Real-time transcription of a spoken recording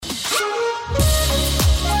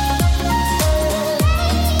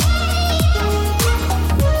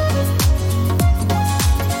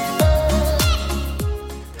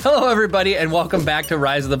everybody, and welcome back to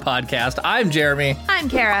Rise of the Podcast. I'm Jeremy. I'm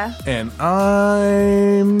Kara. And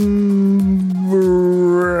I'm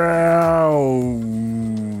Brown.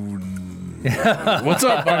 What's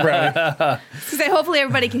up? I'm Brown. So hopefully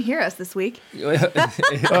everybody can hear us this week.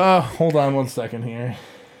 Hold on one second here.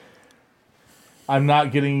 I'm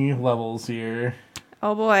not getting levels here.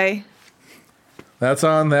 Oh boy. That's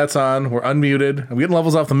on. We're unmuted. I'm getting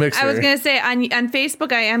levels off the mixer. I was going to say, on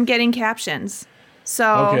Facebook, I am getting captions.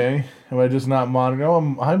 So. Okay. Am I just not monitoring?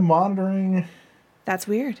 Oh, I'm monitoring. That's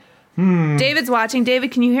weird. David's watching.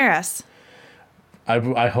 David, can you hear us?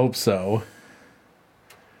 I hope so.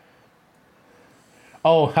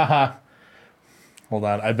 Oh, haha. Hold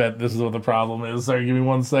on. I bet this is what the problem is. Sorry, give me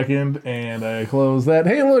 1 second. And I close that.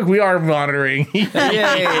 Hey, look, we are monitoring. Yay!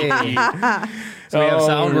 So we have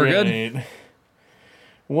sound. We're good.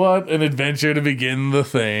 What an adventure to begin the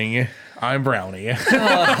thing. I'm Brownie.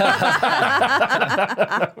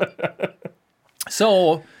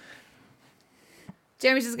 So,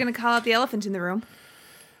 Jeremy's just going to call out the elephant in the room.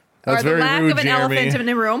 That's or the very lack rude, of an Jeremy. elephant in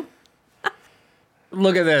the room.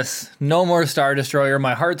 look at this. No more Star Destroyer.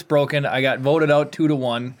 My heart's broken. I got voted out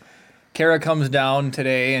 2-1. Kara comes down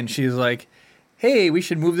today, and she's like, hey, we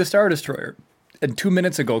should move the Star Destroyer. And 2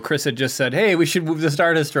 minutes ago, Chris had just said, hey, we should move the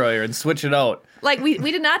Star Destroyer and switch it out. Like, we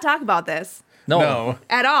did not talk about this No.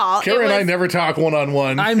 at all. Kara and I never talk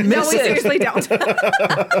one-on-one. I No, miss we it. seriously don't.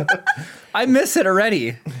 I miss it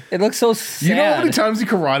already. It looks so sad. You know how many times you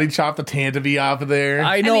karate chop the Tantivy off of there?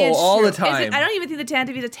 I know, it's all true. the time. I don't even think the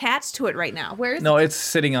Tantivy attached to it right now. Where is No, it's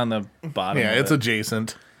sitting on the bottom. yeah, of it's it.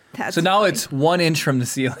 adjacent. That's So now funny. it's 1 inch from the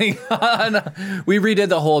ceiling. We redid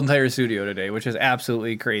the whole entire studio today, which is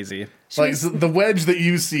absolutely crazy. Like the wedge that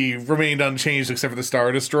you see remained unchanged except for the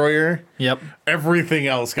Star Destroyer. Yep. Everything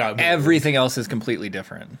else got moved. Everything else is completely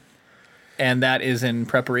different. And that is in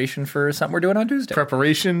preparation for something we're doing on Tuesday.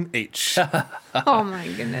 Preparation H. Oh my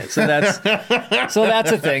goodness. So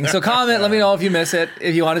that's a thing. So comment, let me know if you miss it.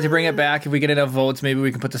 If you wanted to bring it back, if we get enough votes, maybe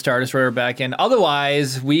we can put the Star Destroyer back in.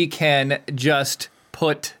 Otherwise, we can just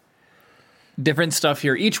put different stuff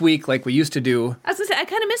here each week like we used to do. I was gonna say, I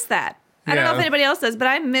kind of miss that. I don't know if Yeah. anybody else does, but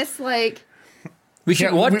I miss like. We should.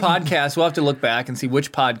 Yeah, What we- podcast? We'll have to look back and see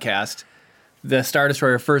which podcast the Star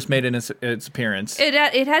Destroyer first made in its appearance. It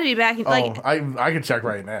had to be back. Like I can check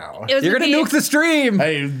right now. it was. You're gonna nuke the stream.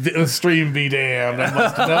 Hey, the stream be damned. I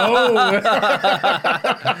must know.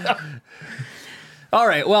 All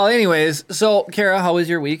right. Well, anyways, so Kara, how was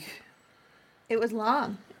your week? It was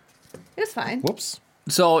long. It was fine. Whoops.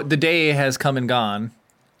 So the day has come and gone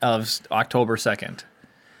of October 2nd.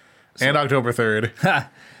 And October 3rd.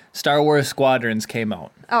 Star Wars Squadrons came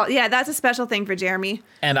out, Oh yeah, that's a special thing for Jeremy.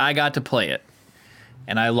 and I got to play it,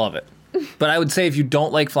 and I love it. But I would say if you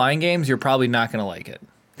don't like flying games, you're probably not going to like it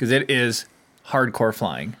because it is hardcore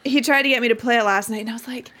flying. He tried to get me to play it last night, and I was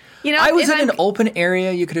like, you know, I was if in I'm- an open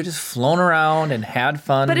area. You could have just flown around and had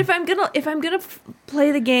fun. But if I'm gonna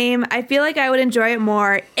play the game, I feel like I would enjoy it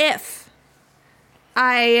more if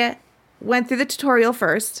I went through the tutorial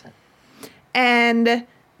first and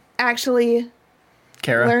actually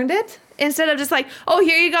Kara, learned it instead of just like, oh,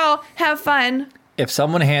 here you go, have fun. if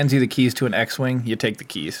someone hands you the keys to an X-wing, you take the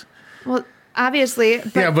keys. Well, obviously,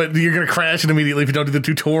 but Yeah, but you're going to crash it immediately if you don't do the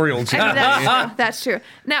tutorial. I mean, Jeremy. that's true. That's true.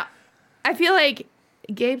 Now, I feel like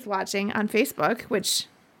Gabe's watching on Facebook, which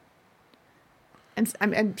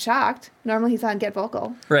I'm shocked. Normally he's on Get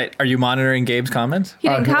Vocal. Right? Are you monitoring Gabe's comments? He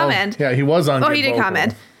didn't comment. Yeah, he was on Oh, Get he did Vocal.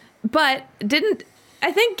 comment. But didn't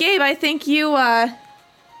I think Gabe, I think you oh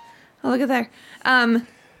look at there.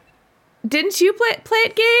 Didn't you play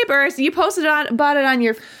it, Gabe? Or you posted about it on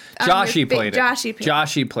your Joshy played it. Joshy page.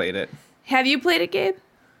 Joshy played it. Have you played it, Gabe?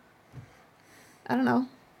 I don't know.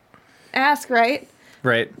 Ask, right?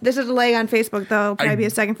 Right? There's a delay on Facebook though. Probably be a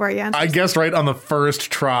second for you answer. I guessed right on the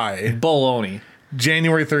first try. Baloney.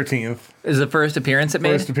 January 13th. Is the first appearance it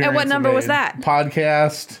made? First appearance. And what it number was made. that?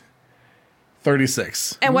 Podcast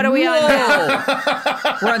 36. And what are we on now?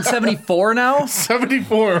 Whoa. We're on 74 now?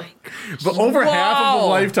 74. But over half of the Whoa.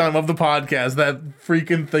 lifetime of the podcast, that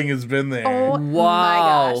freaking thing has been there. Oh Wow,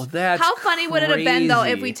 my gosh. that's How funny would it have been though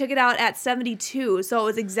if crazy. we took it out at 72, so it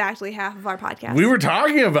was exactly half of our podcast. We were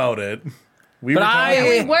talking about it. We But were talking.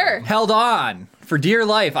 we were. held on for dear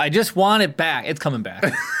life. I just want it back. It's coming back.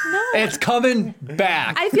 No. It's coming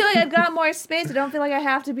back. I feel like I've got more space. I don't feel like I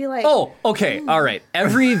have to be like, Oh, okay. All right.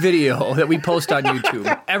 Every video that we post on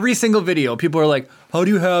YouTube, every single video, people are like, how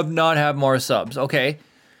do you not have more subs? Okay.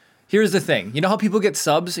 Here's the thing. You know how people get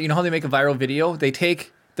subs? You know how they make a viral video? They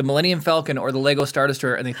take the Millennium Falcon or the Lego Star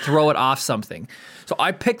Destroyer and they throw it off something. So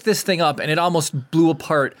I picked this thing up and it almost blew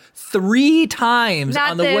apart 3 times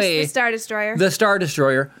not on the this, way. the Star Destroyer. The Star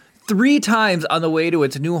Destroyer. 3 times on the way to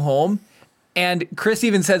its new home, and Chris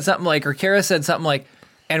even said something like, or Kara said something like,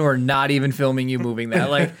 and we're not even filming you moving that.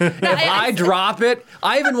 Like, if I drop it,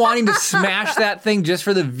 I've been wanting to smash that thing just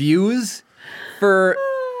for the views for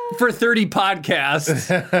 30 podcasts.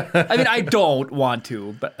 I mean, I don't want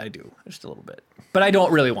to, but I do just a little bit. But I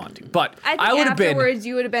don't really want to. But I think would have been. afterwards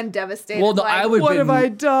you would have been devastated. Well, no, like, I would. What have I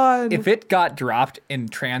done? If it got dropped in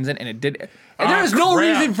transit and it did, and there was no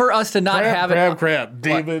reason for us to not have it. Crap.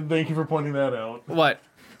 David, thank you for pointing that out. What?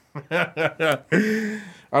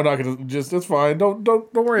 I'm not gonna it's fine. Don't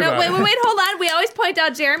worry about wait, it. hold on. We always point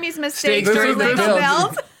out Jeremy's mistakes Steaks during the during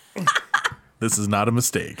the build. This is not a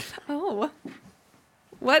mistake. Oh.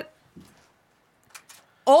 What?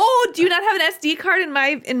 Oh, do you not have an SD card in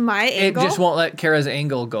my It angle? just won't let Kara's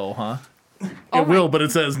angle go, huh? It will, but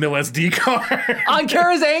it says no SD card. On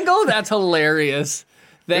Kara's angle? That's hilarious.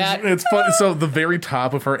 That It's funny. So the very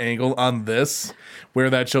top of her angle on this,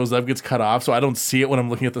 where that shows up, gets cut off, so I don't see it when I'm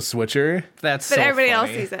looking at the switcher. that's But so everybody else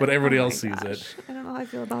funny. sees it. But everybody Oh my else sees gosh. it. I don't know how I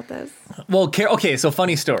feel about this. Well, okay, so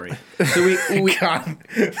funny story. So we God,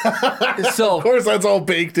 so of course, that's all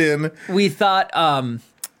baked in. we thought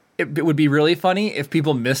it would be really funny if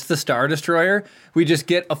people missed the Star Destroyer. We just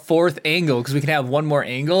get a 4th angle because we can have one more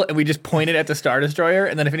angle, and we just point it at the Star Destroyer.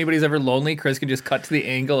 And then if anybody's ever lonely, Chris can just cut to the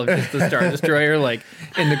angle of just the Star Destroyer, like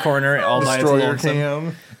in the corner, all by its Destroyer lonesome.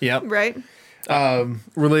 cam. Yep. Right?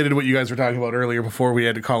 Related to what you guys were talking about earlier, before we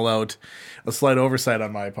had to call out a slight oversight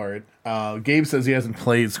on my part. Gabe says he hasn't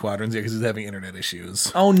played Squadrons yet because he's having internet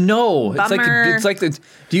issues. Oh no! Bummer. It's like the.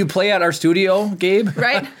 Do you play at our studio, Gabe?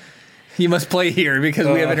 Right? You must play here because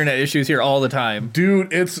we have internet issues here all the time.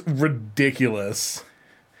 Dude, it's ridiculous.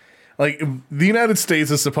 Like, the United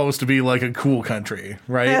States is supposed to be like a cool country,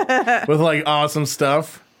 right? With like awesome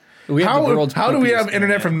stuff. We have the world's How do we have poopiest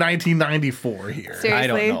internet from 1994 here? Seriously. I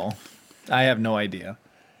don't know. I have no idea.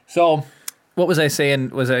 So, what was I saying?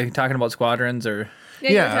 Was I talking about Squadrons or?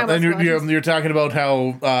 Yeah, and you're you're talking about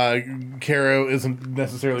how Kara isn't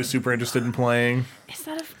necessarily super interested in playing. Is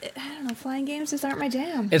that I don't know, flying games just aren't my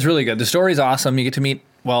jam. It's really good. The story's awesome. You get to meet,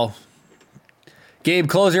 well, Gabe,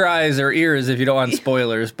 close your eyes or ears if you don't want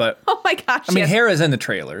spoilers. But Oh my gosh. I mean, yes. Hera's in the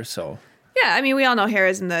trailer, so. Yeah, I mean, we all know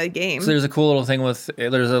Hera's in the game. So there's a cool little thing there's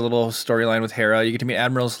a little storyline with Hera. You get to meet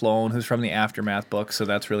Admiral Sloan, who's from the Aftermath book, so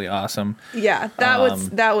that's really awesome. Yeah, that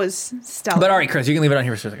was stellar. But all right, Chris, you can leave it on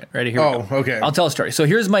here for a second. Ready? Here we go. Okay. I'll tell a story. So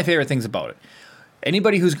here's my favorite things about it.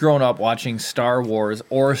 Anybody who's grown up watching Star Wars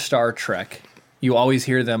or Star Trek, you always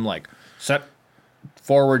hear them like, set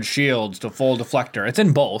forward shields to full deflector. It's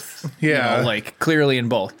in both. Yeah. You know, like clearly in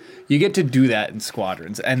both. You get to do that in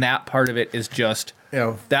Squadrons, and that part of it is just...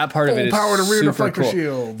 Yeah. That part of it is Full power to rear super deflector cool.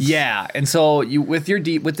 shields. Yeah, and so you with the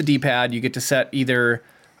D-pad, you get to set either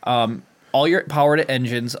all your power to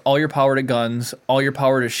engines, all your power to guns, all your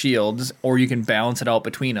power to shields, or you can balance it out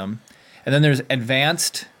between them. And then there's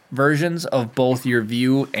advanced versions of both your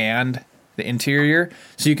view and the interior.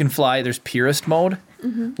 So you can fly. There's purist mode,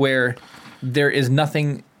 where there is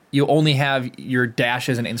nothing. You only have your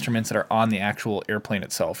dashes and instruments that are on the actual airplane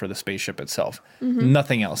itself or the spaceship itself.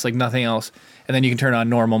 Nothing else, like nothing else. And then you can turn on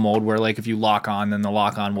normal mode where like if you lock on, then the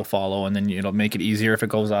lock on will follow, and then it'll make it easier if it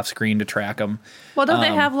goes off screen to track them. Well, don't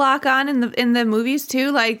they have lock on in the movies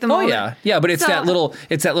too? Like the Oh yeah, but it's So- that little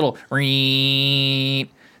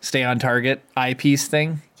stay on target eyepiece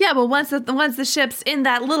thing. Yeah, but once the ship's in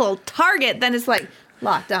that little target, then it's like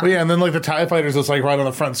locked on. But yeah, and then like the TIE fighters, it's like right on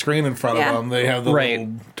the front screen in front Yeah. of them. They have the Right.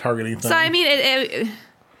 little targeting thing. So I mean,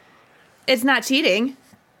 it's not cheating.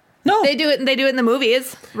 No, They do it in the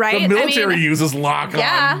movies, right? the military I mean, uses lock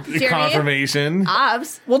Yeah, on Jeremy. confirmation.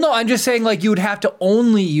 obs. Well, no, I'm just saying like you would have to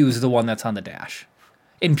only use the one that's on the dash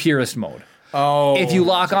in purist mode. Oh, If you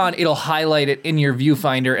lock on, it'll highlight it in your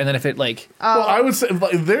viewfinder, and then if it like well, I would say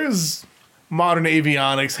like, there's modern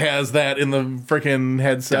avionics has that in the freaking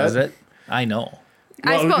headset. does it, I know.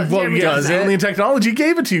 I suppose Jeremy yeah, does it. Alien technology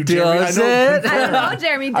gave it to you, Jeremy. Does I know. it? I don't know.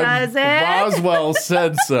 Jeremy does it. Roswell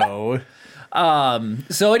said so.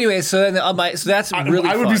 So anyway, so then so that's really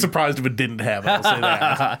I would fun. be surprised if it didn't have it. I'll say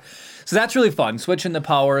that. So that's really fun. Switching the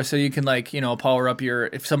power, so you can like power up your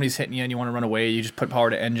if somebody's hitting you and you want to run away, you just put power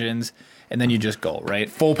to engines, and then you just go right.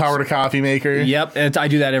 Full power to coffee maker. Yep, and I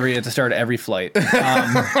do that at the start of every flight.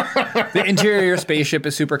 The interior spaceship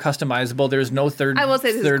is super customizable. There's no I will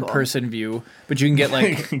say this is cool. person view, but you can get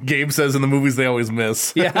like Gabe says in the movies they always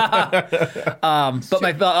miss. But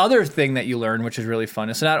the other thing that you learn, which is really fun,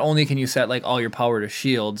 is so not only can you set like all your power to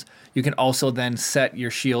shields, you can also then set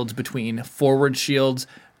your shields between forward shields,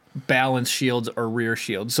 balance shields, or rear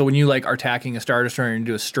shields. So when you like are attacking a Star Destroyer and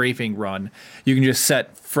do a strafing run, you can just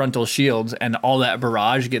set frontal shields, and all that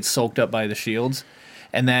barrage gets soaked up by the shields.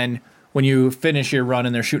 and then when you finish your run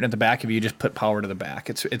and they're shooting at the back of you, you just put power to the back.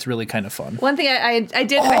 It's really kind of fun. One thing I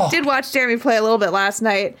did watch Jeremy play a little bit last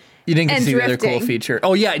night. You didn't get to and see the other cool drifting. feature.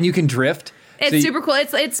 Oh yeah, and you can drift. It's super cool.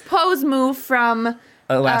 It's Poe's move from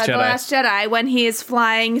Last The Jedi. Last Jedi when he is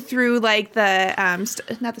flying through like the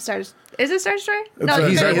not the Star. Is it Star Destroyer? No, a the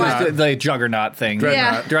He's third Dreadnought. one. the Juggernaut thing.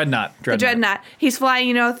 Yeah. Dreadnought. The Dreadnought. He's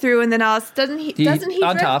flying, through, and then all doesn't he on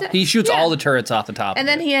drift top? it? He shoots Yeah. all the turrets off the top. And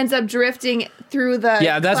of then it. he ends up drifting through the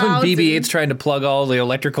Yeah, that's when clouds BB-8's and- trying to plug all the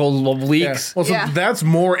electrical Yeah. leaks. Well, so Yeah. that's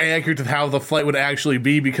more accurate to how the flight would actually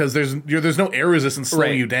be because there's no air resistance slowing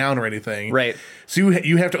Right. you down or anything. Right. So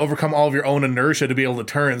you have to overcome all of your own inertia to be able to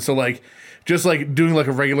turn. So like just like doing like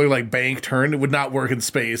a regular like bank turn, it would not work in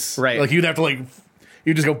space. Right. Like you'd have to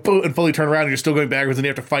you just go boom and fully turn around and you're still going backwards and you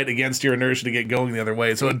have to fight against your inertia to get going the other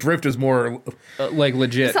way. So a drift is more Like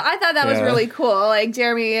legit. So I thought that was Yeah. really cool. Like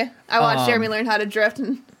I watched Jeremy learn how to drift,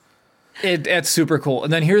 and It's super cool.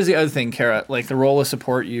 And then here's the other thing, Kara. Like the role of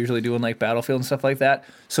support you usually do in like Battlefield and stuff like that.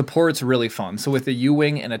 Support's really fun. So with the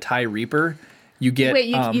U-Wing and a TIE Reaper, you get wait,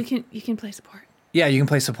 you can play support. yeah, you can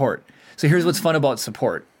play support. So here's what's fun about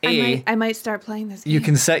support. I might start playing this game. You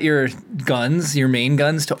can set your guns, your main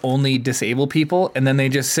guns, to only disable people, and then they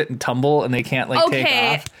just sit and tumble and they can't take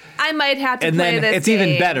Okay, off. I might have to And play then this it's even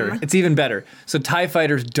game. better. It's even better. So TIE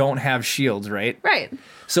fighters don't have shields, right? Right.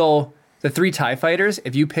 So the 3 TIE fighters,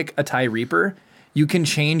 if you pick a TIE Reaper, you can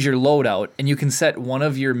change your loadout and you can set one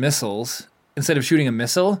of your missiles, instead of shooting a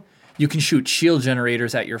missile, you can shoot shield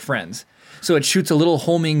generators at your friends. So it shoots a little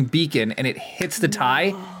homing beacon and it hits the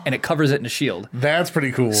TIE and it covers it in a shield. that's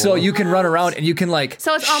pretty cool. So you can run around and you can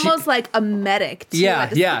So it's almost like a medic. Too. Yeah,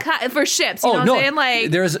 Like, it's yeah. for ships. You know what I'm saying? Like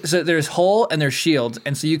there's hull and there's shields,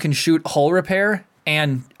 and so you can shoot hull repair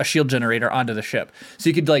and a shield generator onto the ship. So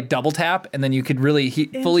you could double tap, and then you could really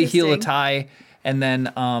fully heal a Interesting. TIE, and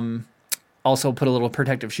then also put a little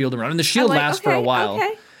protective shield around. And the shield like, lasts for a okay, while.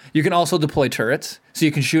 okay. You can also deploy turrets, so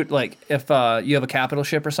you can shoot if you have a capital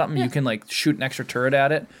ship or something, you can shoot an extra turret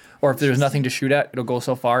at it, or if there's nothing to shoot at, it'll go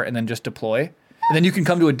so far and then just deploy, and then you can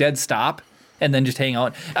come to a dead stop and then just hang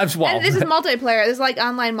out. And this is multiplayer. This is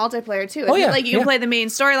online multiplayer too. It's yeah, you can play the main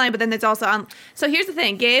storyline, but then there's also on. So here's the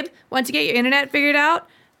thing, Gabe. Once you get your internet figured out,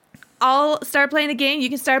 I'll start playing the game. You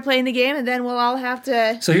can start playing the game, and then we'll all have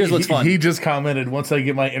to. So here's what's fun. He just commented, once I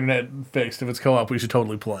get my internet fixed, if it's co-op, we should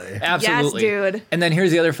totally play. Absolutely. Yes, dude. And then here's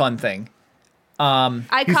the other fun thing.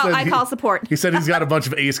 I call support. He said he's got a bunch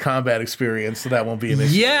of Ace Combat experience, so that won't be an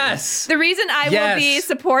issue. Yes. The reason I Yes. will be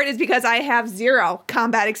support is because I have 0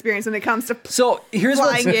 combat experience when it comes to So here's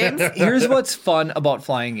flying what's, games. here's what's fun about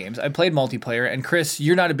flying games. I played multiplayer, and Chris,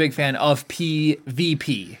 you're not a big fan of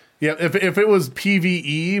PvP. Yeah, if it was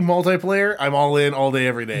PvE multiplayer, I'm all in all day,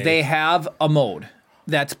 every day. They have a mode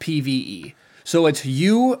that's PvE. So it's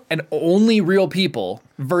you and only real people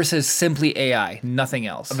versus simply AI, nothing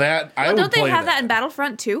else. that I Well, would don't they play have that in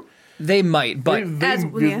Battlefront too? They might, but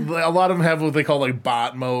A lot of them have what they call like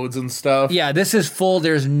bot modes and stuff. yeah, this is full.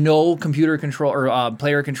 There's no computer control or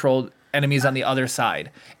player controlled enemies on the other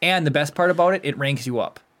side. And the best part about it, it ranks you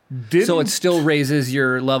up. So it still raises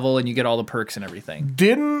your level and you get all the perks and everything.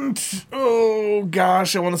 Oh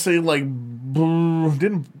gosh, I want to say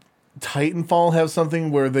didn't Titanfall have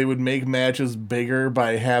something where they would make matches bigger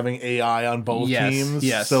by having AI on both Yes, teams?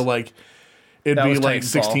 yes. So it'd That be was like Titanfall.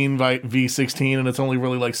 16 v 16, and it's only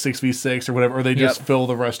really 6v6 or whatever. Or they just Yep. fill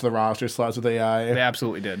the rest of the roster slots with AI. They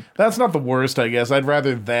absolutely did. That's not the worst, I guess. I'd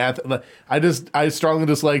rather that. I strongly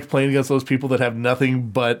dislike playing against those people that have nothing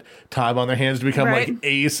but time on their hands to become Right.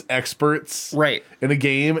 ace experts Right. in a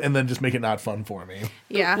game, and then just make it not fun for me.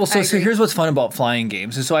 Yeah. Well, so I agree. here's what's fun about flying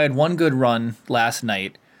games. So I had one good run last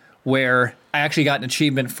night where I actually got an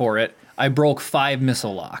achievement for it. I broke 5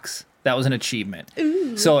 missile locks. That was an achievement.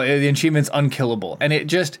 So the achievement's unkillable. And it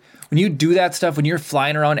just, when you do that stuff, when you're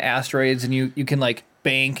flying around asteroids and you can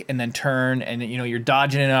bank and then turn and you're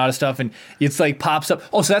dodging in and out of stuff and it's pops up.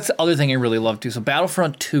 Oh, so that's the other thing I really love too. So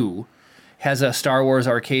Battlefront 2 has a Star Wars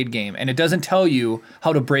arcade game and it doesn't tell you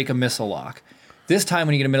how to break a missile lock. This time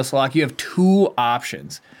when you get a missile lock, you have 2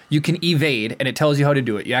 options. You can evade, and it tells you how to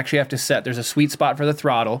do it. You actually have to there's a sweet spot for the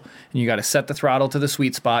throttle, and you got to set the throttle to the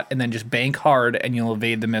sweet spot, and then just bank hard, and you'll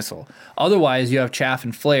evade the missile. Otherwise, you have chaff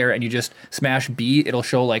and flare, and you just smash B. It'll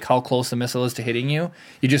show how close the missile is to hitting you.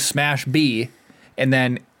 You just smash B, and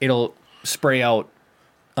then it'll spray out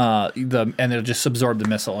and it'll just absorb the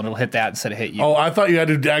missile, and it'll hit that instead of hit you. Oh, I thought you had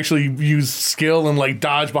to actually use skill and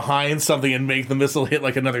dodge behind something and make the missile hit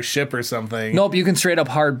another ship or something. Nope, you can straight up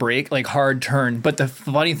hard brake, hard turn. But the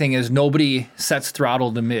funny thing is, nobody sets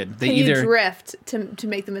throttle to mid. They Can either you drift to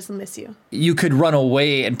make the missile miss you? you could run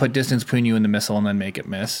away and put distance between you and the missile and then make it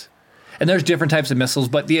miss. And there's different types of missiles,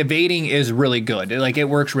 but the evading is really good. It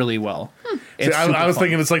works really well. See, I was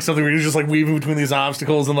thinking it's like something where you're just like weaving between these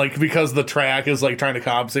obstacles, and like because the track is like trying to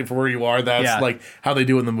compensate for where you are, that's like how they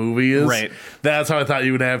do it in the movie is. Right. That's how I thought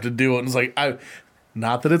you would have to do it. And it's like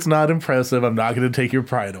not that it's not impressive. I'm not going to take your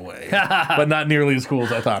pride away, but not nearly as cool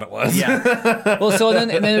as I thought it was. Yeah. Well, so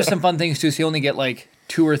then there's some fun things too. So you only get like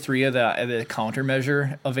 2 or 3 of the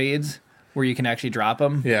countermeasure evades where you can actually drop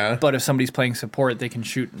them. Yeah. But if somebody's playing support, they can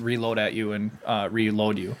shoot and reload at you and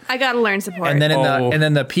reload you. I gotta learn support. And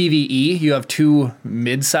then the PVE, you have 2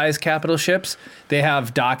 mid-sized capital ships. They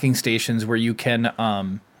have docking stations where you can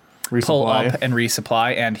pull up and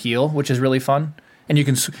resupply and heal, which is really fun. And you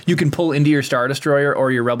can pull into your Star Destroyer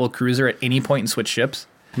or your Rebel Cruiser at any point and switch ships.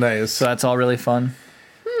 Nice. So that's all really fun.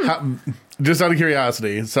 Just out of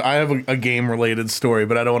curiosity, so I have a game-related story,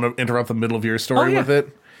 but I don't want to interrupt the middle of your story with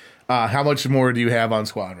it. How much more do you have on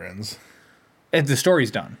Squadrons? The story's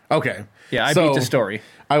done. Okay. Yeah, I beat the story.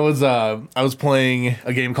 I was playing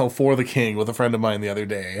a game called For the King with a friend of mine the other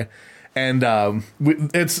day, and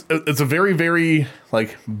it's a very, very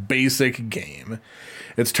like basic game.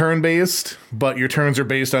 It's turn-based, but your turns are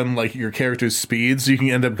based on like your character's speed, so you can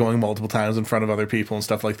end up going multiple times in front of other people and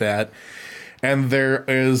stuff like that. And there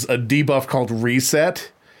is a debuff called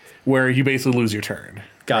Reset, where you basically lose your turn.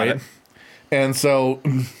 Got it. And so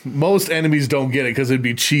most enemies don't get it because it'd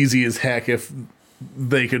be cheesy as heck if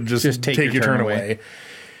they could just take your turn away.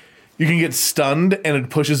 You can get stunned, and it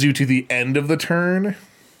pushes you to the end of the turn,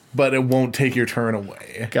 but it won't take your turn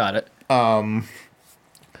away. Got it.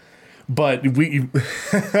 But the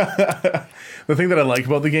thing that I like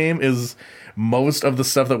about the game is most of the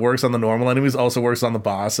stuff that works on the normal enemies also works on the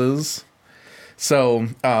bosses. So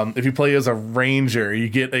if you play as a ranger, you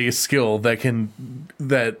get a skill that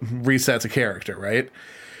resets a character, right?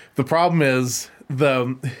 The problem is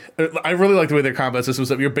I really like the way their combat system is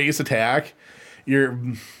set up. Your base attack, your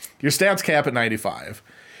stats cap at 95.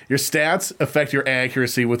 Your stats affect your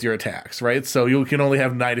accuracy with your attacks, right? So you can only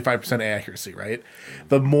have 95% accuracy, right?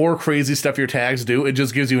 The more crazy stuff your attacks do, it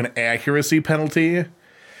just gives you an accuracy penalty.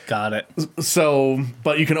 Got it. So,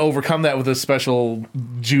 but you can overcome that with a special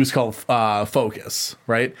juice called focus,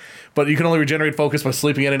 right? But you can only regenerate focus by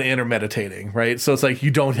sleeping in and or meditating, right? So it's like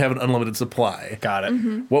you don't have an unlimited supply. Got it.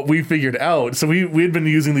 Mm-hmm. What we figured out, so we had been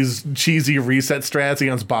using these cheesy reset strats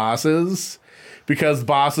against bosses because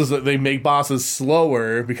they make bosses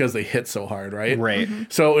slower because they hit so hard, right? Right. Mm-hmm.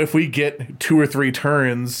 So if we get 2 or 3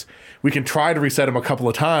 turns, we can try to reset them a couple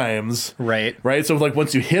of times. Right. Right? So like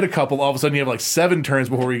once you hit a couple, all of a sudden you have like 7 turns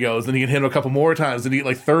before he goes, then you can hit him a couple more times, then you get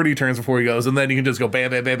like 30 turns before he goes, and then you can just go bam,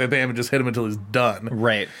 bam, bam, bam, bam, and just hit him until he's done.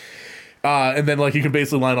 Right. And then like you can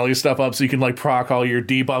basically line all your stuff up so you can like proc all your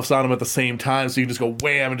debuffs on him at the same time, so you can just go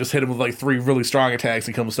wham and just hit him with like 3 really strong attacks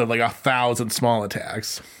and come instead of like 1,000 small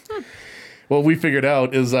attacks. What we figured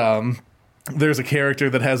out is there's a character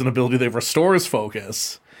that has an ability that restores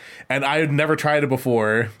focus. And I had never tried it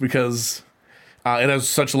before because it has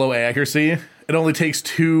such low accuracy. It only takes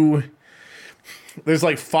 2... There's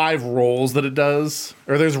like 5 rolls that it does.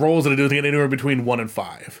 Or there's rolls that it does anywhere between 1 and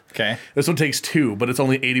 5. Okay. This one takes 2, but it's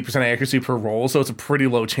only 80% accuracy per roll, so it's a pretty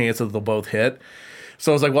low chance that they'll both hit.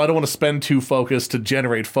 So I was like, well, I don't want to spend 2 focus to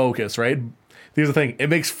generate focus, right? Here's the thing. It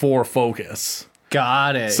makes 4 focus.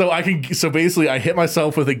 Got it. So basically I hit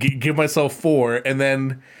myself with give myself 4, and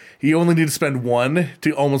then you only need to spend 1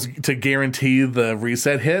 to guarantee the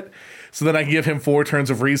reset hit. So then I can give him 4 turns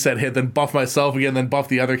of reset hit, then buff myself again, then buff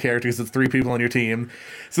the other characters. It's 3 people on your team.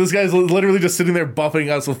 So this guy's literally just sitting there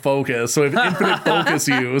buffing us with focus. So we have infinite focus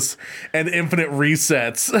use and infinite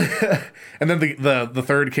resets. And then the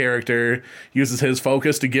third character uses his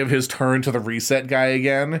focus to give his turn to the reset guy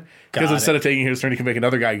again. Because instead of taking his turn, he can make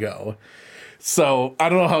another guy go. So I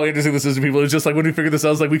don't know how interesting this is to people. It's just like when we figured this out,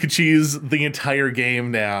 I was like, we could cheese the entire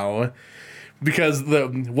game now. Because the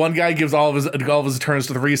one guy gives all of his turns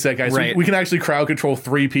to the reset guy. So right. we can actually crowd control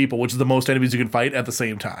 3 people, which is the most enemies you can fight at the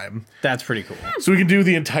same time. That's pretty cool. So we can do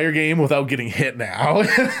the entire game without getting hit now.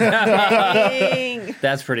 Dang.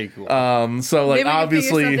 That's pretty cool. So like Maybe we obviously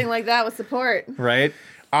can figure something like that with support. Right?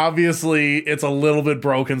 Obviously it's a little bit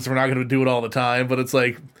broken, so we're not going to do it all the time. But it's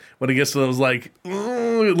like when it gets to those like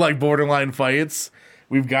borderline fights,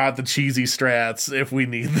 we've got the cheesy strats if we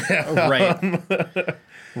need them. Right.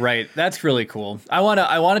 Right. That's really cool. I want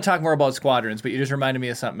to talk more about Squadrons, but you just reminded me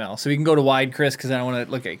of something else. So we can go to wide, Chris, because I want to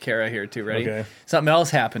look at Kara here too. Ready? Okay. Something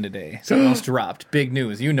else happened today. Something else dropped. Big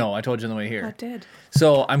news. You know, I told you on the way here. What did?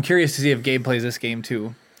 So I'm curious to see if Gabe plays this game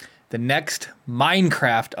too. The next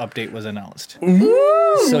Minecraft update was announced.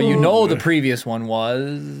 Ooh. So you know the previous one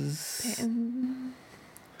was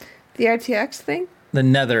The RTX thing? the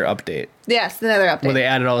Nether update, Yes, the Nether update. where they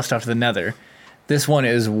added all the stuff to the Nether. This one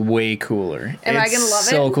is way cooler. Am I gonna love it?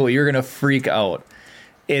 So cool. You're gonna freak out.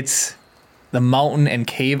 It's the mountain and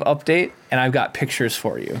cave update, and I've got pictures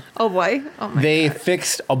for you. Oh boy. Oh my They gosh.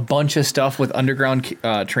 fixed a bunch of stuff with underground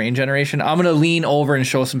train generation. I'm gonna lean over and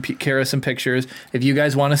show Kara some pictures. If you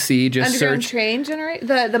guys want to see, just Underground search. train generate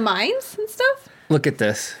the mines and stuff. Look at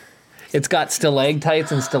this. It's got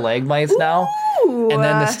stalactites and stalagmites now, Ooh, and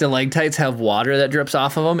then the stalactites have water that drips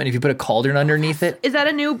off of them. And if you put a cauldron underneath it, is that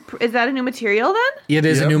a new material then? it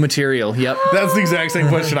is a Yep. new material. Yep. That's the exact same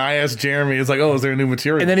question I asked Jeremy. It's like, oh, is there a new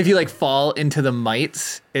material? And then if you like fall into the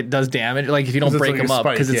mites, it does damage. Like if you don't 'Cause it's break like a them up,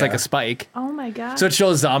 spike, because it's like yeah. a spike. Oh my god. So it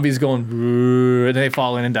shows zombies going, "Woo," and they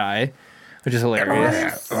fall in and die, which is hilarious.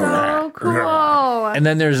 That is so cool. And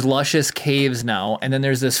then there's luscious caves now, and then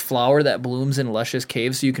there's this flower that blooms in luscious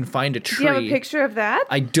caves, so you can find a Do tree. you have a picture of that?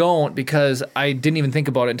 I don't, because I didn't even think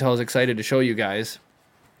about it until I was excited to show you guys.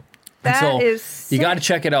 And That is you got to sick.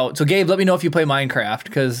 check it out. So Gabe, let me know if you play Minecraft,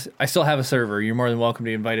 because I still have a server. You're more than welcome to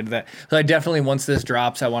be invited to that. So I definitely, once this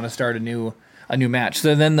drops, I want to start a new match.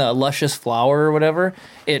 So then the luscious flower or whatever,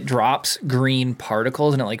 it drops green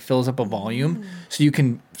particles and it like fills up a volume. So you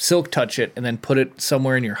can silk touch it and then put it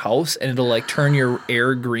somewhere in your house, and it'll like turn your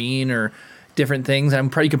air green or different things. You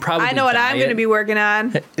could probably I know what dye I'm going to it. be working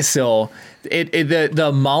on. So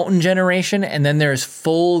the mountain generation, and then there's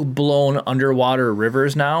full blown underwater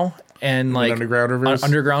rivers now, and like underground rivers?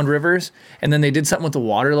 underground rivers. And then they did something with the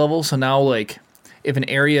water level. So now like if an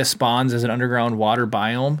area spawns as an underground water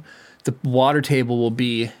biome, the water table will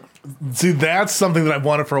be See, that's something that I've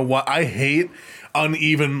wanted for a while. I hate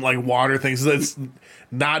uneven like water things. It's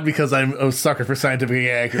not because I'm a sucker for scientific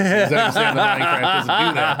accuracy. I understand that Minecraft doesn't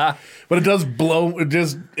do that, but it does blow.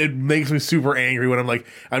 It makes me super angry when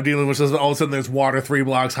I'm dealing with this. All of a sudden, there's water 3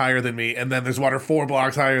 blocks higher than me, and then there's water 4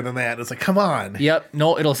 blocks higher than that. It's like, come on. Yep.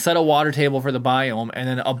 No, it'll set a water table for the biome, and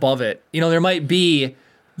then above it, there might be,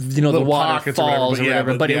 the Little water pockets falls or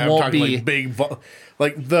whatever, but yeah, it I'm won't talking be. like big.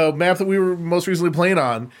 Like the map that we were most recently playing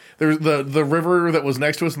on, there's the river that was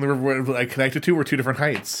next to us and the river I connected to were 2 different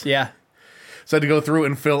heights. Yeah. So I had to go through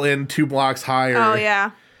and fill in 2 blocks higher. Oh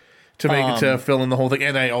yeah. To make it to fill in the whole thing.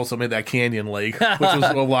 And I also made that canyon lake, which was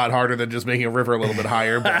a lot harder than just making a river a little bit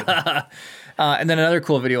higher. But And then another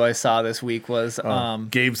cool video I saw this week was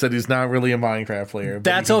Gabe said he's not really a Minecraft player. But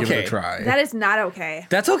That's he can give okay. it a try. That is not okay.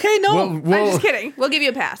 that's okay. No. well, I'm just kidding. We'll give you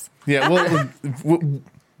a pass. yeah,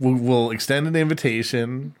 we'll extend an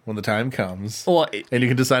invitation when the time comes. Well, And you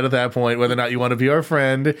can decide at that point whether or not you want to be our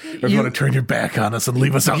friend or if you want to turn your back on us and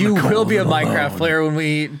leave us out in you the cold will be a and Minecraft alone. player when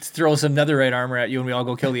we throw some netherite armor at you and we all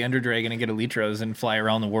go kill the Ender Dragon and get Elytras and fly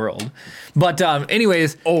around the world. But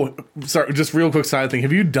anyways, Oh, sorry, just real quick side thing.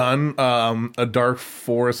 Have you done a Dark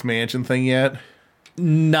Forest Mansion thing yet?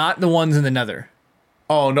 not the ones in the Nether.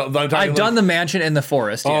 Oh, no. I'm talking I've done the mansion in the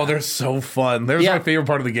forest. Oh, yeah. they're so fun. They're Yeah. my favorite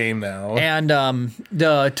part of the game now. And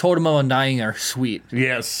the Totem of Undying are sweet.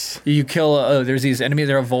 Yes. You kill, there's these enemies,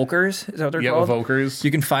 they're evokers. Is that what they're Yeah, called? evokers.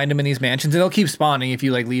 You can find them in these mansions, and they'll keep spawning if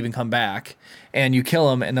you like leave and come back. And you kill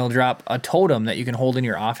them, and they'll drop a totem that you can hold in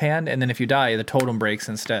your offhand. And then if you die, the totem breaks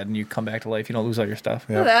instead, and you come back to life. You don't lose all your stuff.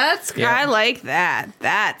 Yeah. That's Yeah. I like that.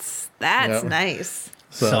 That's Yeah. nice.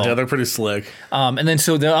 So, yeah, they're pretty slick. And then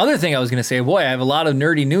so the other thing I was going to say, boy, I have a lot of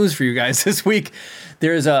nerdy news for you guys this week.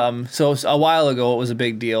 There's so a while ago it was a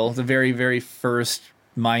big deal. The very very first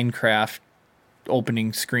Minecraft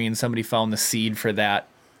opening screen, somebody found the seed for that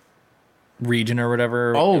region or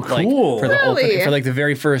whatever. Oh, like, cool. For the Really? opening, for like the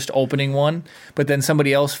very first opening one. But then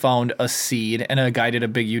somebody else found a seed, and a guy did a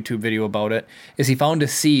big YouTube video about it. Is he found a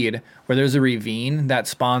seed where there's a ravine that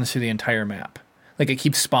spawns through the entire map. Like it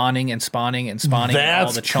keeps spawning and spawning and spawning. in all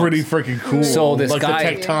That's the chunks. pretty freaking cool. So this like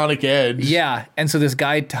guy- the tectonic edge. Yeah, and so this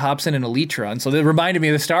guy hops in an Elytra, and so it reminded me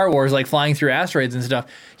of the Star Wars, like flying through asteroids and stuff.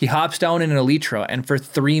 He hops down in an Elytra, and for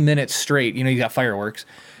 3 minutes straight, you got fireworks.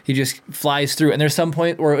 He just flies through, and there's some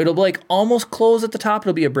point where it'll like almost close at the top.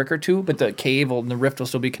 It'll be a brick or two, but the cave and the rift will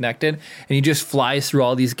still be connected, and he just flies through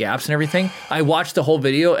all these gaps and everything. I watched the whole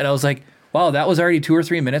video, and I was like, wow, that was already 2 or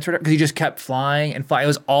 3 minutes, because he just kept flying and flying. It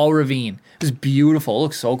was all ravine. It was beautiful. It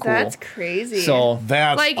looks so cool. That's crazy. So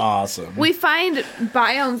That's Like, awesome. We find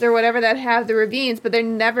biomes or whatever that have the ravines, but they're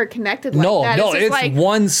never connected like no, that. no, just it's like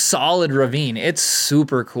one solid ravine. It's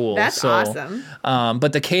super cool. That's awesome.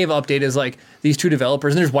 But the cave update is like these 2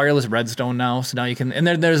 developers, and there's wireless redstone now, so now you can. And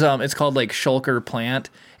there's it's called like Shulker Plant,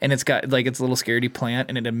 and it's got like it's a little scaredy plant,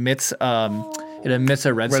 and it emits a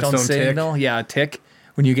redstone Redstone tick. signal. Yeah, a tick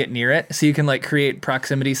when you get near it. So you can like create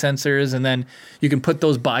proximity sensors, and then you can put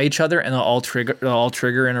those by each other, and they'll all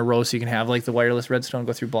trigger in a row. So you can have like the wireless redstone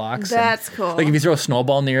go through blocks. That's cool. Like if you throw a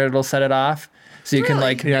snowball near it, it'll set it off. So you can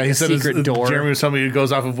like Yeah, make he a said secret door. Jeremy was telling me it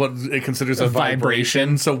goes off of what it considers a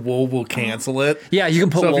vibration, so wool will cancel it. Yeah, you can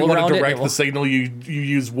put So if you wool want around to it. direct It will- the signal, you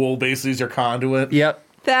use wool basically as your conduit. Yep.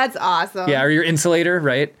 That's awesome. Yeah, or your insulator,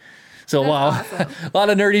 right? So wow, awesome. a lot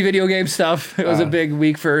of nerdy video game stuff. It was a big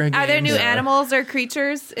week for games. Are there new animals or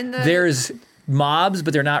creatures in the? There's mobs,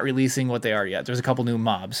 but they're not releasing what they are yet. There's a couple new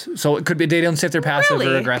mobs, so it could be they don't say if they're passive or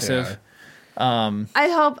Really? aggressive. Yeah.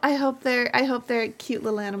 I hope they're cute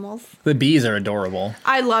little animals. The bees are adorable.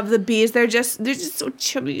 I love the bees. They're just so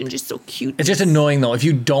chubby and just so cute. It's just annoying though if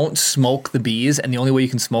you don't smoke the bees, and the only way you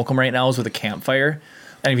can smoke them right now is with a campfire.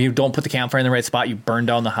 And if you don't put the campfire in the right spot, you burn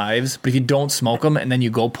down the hives. But if you don't smoke them, and then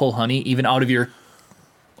you go pull honey, even out of your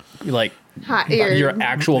like Hot your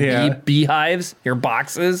actual Yeah. beehives, your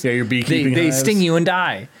boxes, Yeah, your beekeeping they hives. sting you and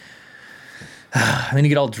die. And then you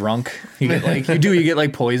get all drunk. You get like you get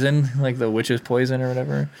like poison, like the witch's poison or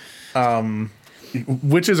whatever.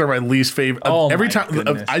 Witches are my least favorite. Oh, Every my time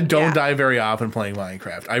goodness. I don't Yeah. die very often playing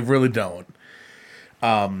Minecraft. I really don't.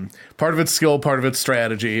 Part of it's skill, part of it's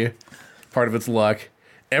strategy, part of it's luck.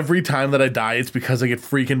 Every time that I die, it's because I get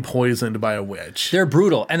freaking poisoned by a witch. They're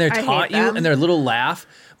brutal, and they're I hate taunt you, them. and their little laugh.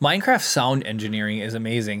 Minecraft sound engineering is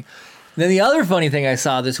amazing. Then the other funny thing I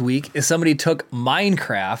saw this week is somebody took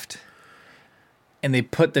Minecraft and they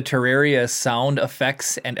put the Terraria sound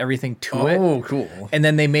effects and everything to it. Oh, cool. And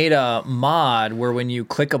then they made a mod where when you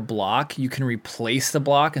click a block, you can replace the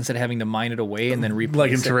block instead of having to mine it away and then replace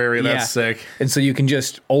Like in it. Terraria, that's sick. And so you can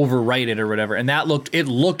just overwrite it or whatever. And that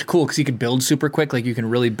looked cool because you could build super quick. Like you can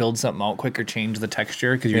really build something out quick or change the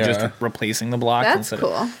texture because you're Yeah. just replacing the block. That's instead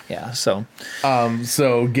cool. Of, yeah. So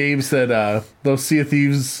So Gabe said those Sea of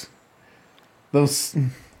Thieves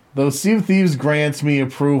those Sea of Thieves grants me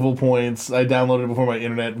approval points I downloaded before my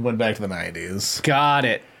internet went back to the 90s. got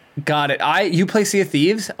it. You play Sea of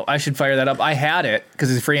Thieves? I should fire that up. I had it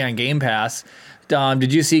because it's free on Game Pass.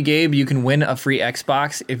 Did you see, Gabe? You can win a free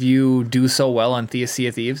Xbox if you do so well on Sea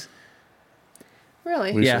of Thieves.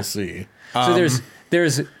 Really? We Yeah. shall see. So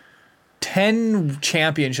there's 10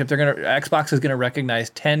 championships. Xbox is gonna recognize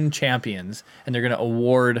 10 champions, and they're gonna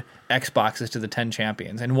award Xboxes to the 10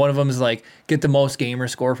 champions. And one of them is like get the most gamer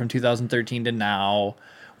score from 2013 to now.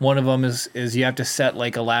 One of them is you have to set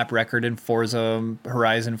like a lap record in Forza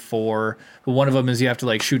Horizon 4. But one of them is you have to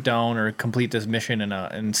like shoot down or complete this mission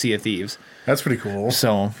in Sea of Thieves. That's pretty cool.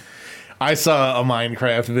 So I saw a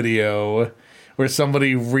Minecraft video where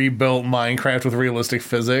somebody rebuilt Minecraft with realistic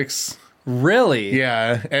physics. really,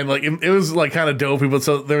 Yeah, and like it was like kind of dopey, but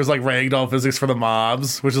so there was like ragdoll physics for the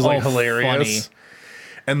mobs, which is like Oh, hilarious. funny.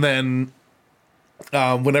 And then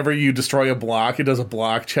whenever you destroy a block, it does a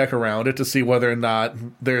block check around it to see whether or not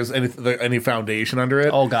there's any foundation under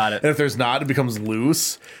it. Oh, got it. And if there's not, it becomes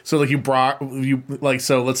loose. So like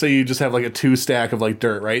so let's say you just have like a 2 stack of like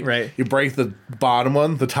dirt, right? Right. You break the bottom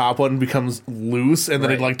one, the top one becomes loose, and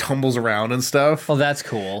then it Right. like tumbles around and stuff. well, that's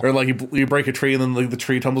cool. Or like you break a tree and then like the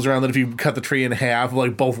tree tumbles around. Then if you cut the tree in half,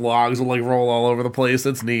 like both logs will like roll all over the place.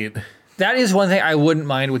 That's neat. That is one thing I wouldn't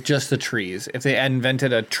mind with just the trees. If they had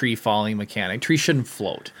invented a tree falling mechanic, trees shouldn't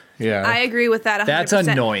float. Yeah, I agree with that 100%. That's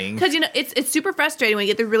annoying. Because, it's super frustrating when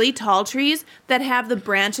you get the really tall trees that have the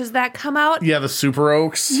branches that come out. yeah, the super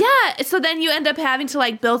oaks. Yeah, so then you end up having to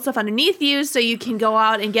like build stuff underneath you so you can go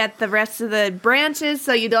out and get the rest of the branches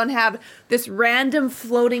so you don't have this random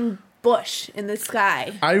floating bush in the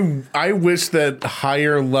sky. I wish that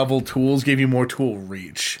higher level tools gave you more tool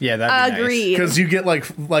reach. Yeah, that'd be Agreed. Because you get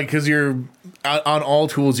because you're on all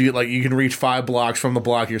tools, you get like you can reach 5 blocks from the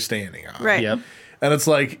block you're standing on. Right. nice. Yep. And it's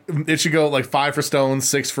like it should go like 5 for stone,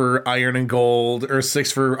 6 for iron and gold, or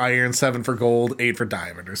 6 for iron, 7 for gold, 8 for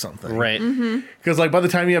diamond, or something. Right. Because like by the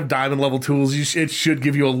time you have diamond level tools, it should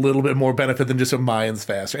give you a little bit more benefit than just a mine's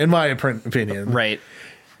faster, in my opinion. Right.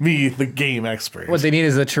 Me, the game expert. What they need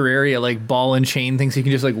is a Terraria like ball and chain thing, so you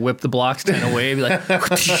can just like whip the blocks 10 away, be like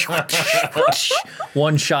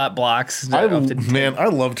one shot blocks. I up to 10.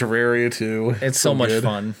 love Terraria too. It's so much good.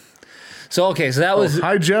 fun. So okay, so that was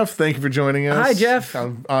Hi Jeff, thank you for joining us. Hi, Jeff.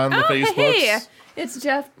 on the Oh, Facebooks. hey, it's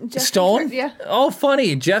Jeff Stone. Yeah. Oh,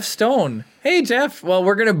 funny, Jeff Stone. Hey, Jeff. Well,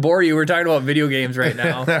 we're gonna bore you. We're talking about video games right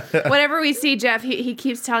now. Whenever we see Jeff, he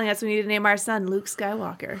keeps telling us we need to name our son Luke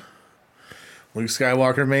Skywalker. Luke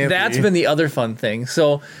Skywalker, man. That's been the other fun thing.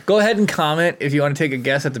 So go ahead and comment if you want to take a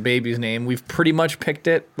guess at the baby's name. We've pretty much picked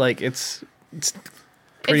it. Like it's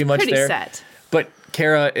pretty It's much pretty there. set. But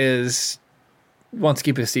Kara wants to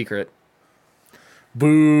keep it a secret.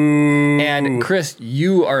 Boo. And Chris,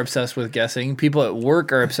 you are obsessed with guessing. People at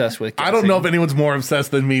work are obsessed with guessing. I don't know if anyone's more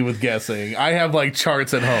obsessed than me with guessing. I have like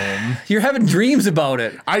charts at home. You're having dreams about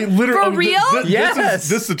it. I literally For real? Yes.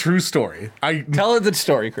 This is a true story. Tell us the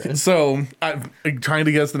story, Chris. So I'm trying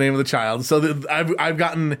to guess the name of the child. So I've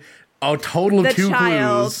gotten a total of The 2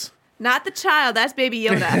 child. clues. Not the child. That's Baby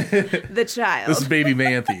Yoda. The child. This is Baby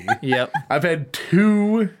Manthe. Yep. I've had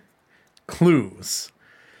 2 clues.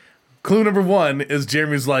 Clue number 1 is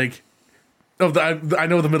Jeremy's like, I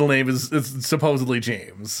know the middle name is supposedly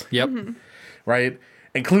James, Yep. right?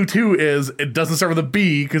 And clue 2 is it doesn't start with a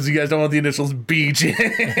B because you guys don't want the initials BJ.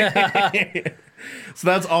 So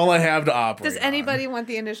that's all I have to operate. Does anybody want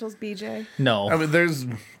the initials BJ? No. I mean, there's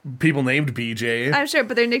people named BJ. I'm sure,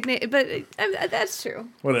 but their nickname. But that's true.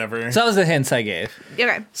 Whatever. So that was the hints I gave.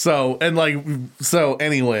 Okay. So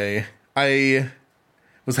anyway, I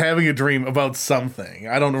was having a dream about something.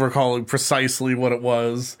 I don't recall precisely what it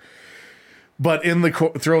was, but in the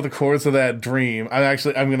throughout the course of that dream,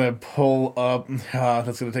 I'm gonna pull up.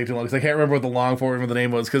 That's gonna take too long because I can't remember what the long form of the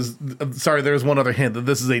name was. Because sorry, there's one other hint that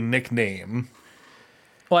this is a nickname.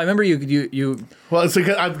 Well, I remember you. Well, it's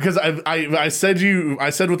because I said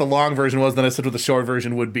what the long version was, then I said what the short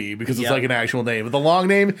version would be because it's Yep. like an actual name. But the long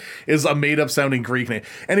name is a made up sounding Greek name.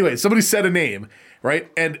 Anyway, somebody said a name, right?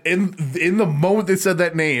 And in the moment they said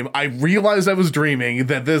that name, I realized I was dreaming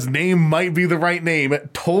that this name might be the right name.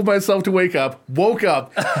 Told myself to wake up, woke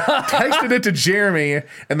up, texted it to Jeremy,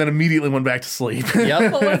 and then immediately went back to sleep.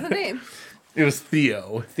 Yep. What was the name? It was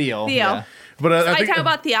Theo. Theo. Theo. Yeah. But I I think talk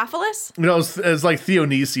about Theophilus. no, it's like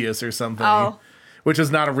Theonesius or something. Oh. Which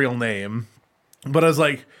is not a real name. But I was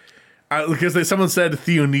like, because someone said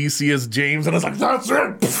Theonesius James, and I was like, that's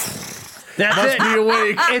it. That's Must it. be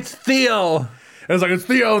awake. It's Theo. I was like, it's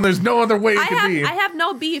Theo, and there's no other way it could be. I have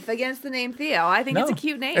no beef against the name Theo. I think it's a No.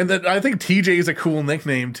 cute name. And then I think TJ is a cool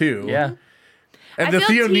nickname too. Yeah. And I the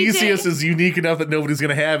feel Theonesius TJ is unique enough that nobody's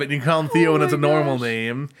gonna have it. And you can call him Theo, and my it's a normal gosh.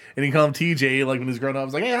 name. And you can call him TJ, like when he's grown up.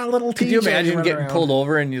 It's like, yeah, little TJ. Could you imagine running getting around. pulled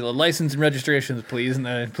over and you license and registrations, please, and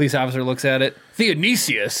the police officer looks at it.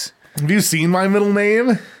 Theonesius. Have you seen my middle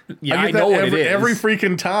name? Yeah, I get know that what it is. every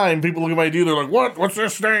freaking time people look at my ID, they're like, "What? What's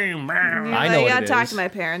this name?" I know you what gotta it talk is. to my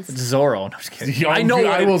parents. Zorro. No, I'm just kidding. Yo, I know dude,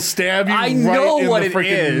 what I it- will stab you. I right know in what the it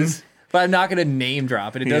frickin- is, but I'm not going to name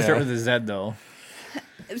drop it. It does Yeah. start with a Z, though.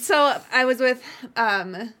 So I was with, I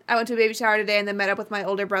went to a baby shower today and then met up with my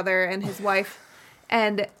older brother and his wife.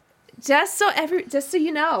 And just so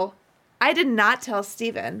you know, I did not tell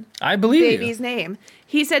Steven I believe baby's you. name.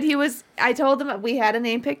 He said I told him we had a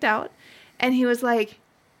name picked out, and he was like,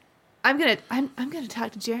 I'm gonna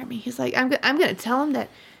talk to Jeremy. He's like, I'm gonna tell him that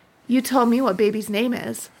you told me what baby's name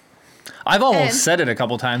is. I've almost and- said it a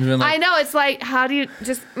couple times. Been I like, know, it's like, how do you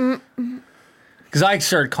just, because I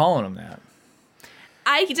started calling him that.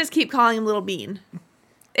 I just keep calling him Little Bean.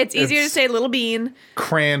 It's easier to It's- say Little Bean.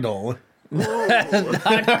 Crandall.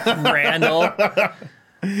 Randall.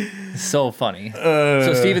 So funny.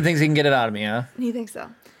 So Steven thinks he can get it out of me, huh? He thinks so.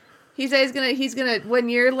 He says he's gonna when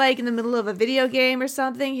you're like in the middle of a video game or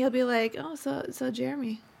something, he'll be like, oh, so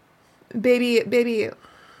Jeremy, baby,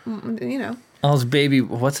 you know. Oh, it's baby.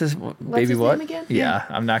 What's his baby? his What name again? Yeah,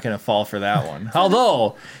 I'm not gonna fall for that one.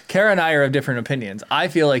 Although Kara and I are of different opinions. I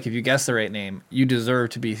feel like if you guess the right name, you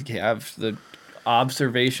deserve to have the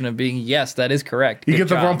observation of being yes, that is correct. You Good get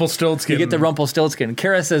the job. Rumpelstiltskin. You get the Rumpelstiltskin.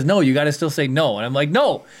 Kara says no. You got to still say no, and I'm like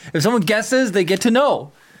no. If someone guesses, they get to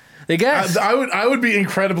know. They guess. I would be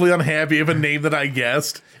incredibly unhappy if a name that I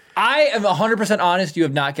guessed. I am 100% honest. You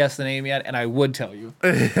have not guessed the name yet, and I would tell you.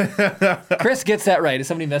 Chris gets that right. Is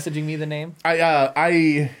somebody messaging me the name?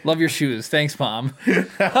 I Love your shoes. Thanks, Mom.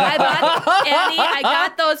 I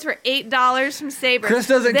got those for $8 from Savers. Chris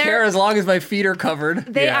doesn't They're- care as long as my feet are covered.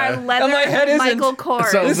 They Yeah. are leather And my head isn't. Michael Kors.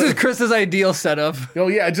 So- This is Chris's ideal setup. oh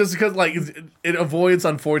yeah, just because like it avoids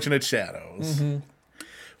unfortunate shadows. Mm-hmm.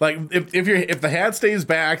 Like if the hat stays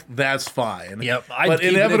back, that's fine. Yep, I'd but keep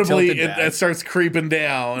it inevitably tilted back. it starts creeping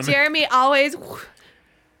down. Jeremy always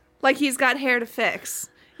like he's got hair to fix.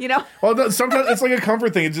 You know, Well, sometimes it's like a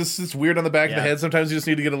comfort thing. It's weird on the back of the Yeah. head. Sometimes you just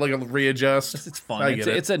need to get a readjust. It's fun. I It's, get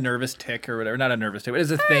it. it's a nervous tick or whatever. Not a nervous tick, but it's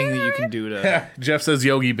a thing that you can do to. Jeff says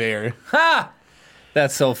Yogi Bear. Ha!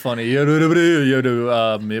 That's so funny. What's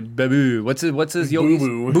his yogi?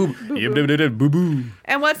 Boo Boo boo.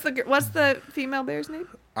 and what's the female bear's name?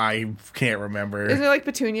 I can't remember. Isn't it like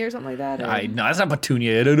Petunia or something like that? Or- No, that's not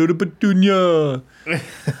Petunia. Petunia.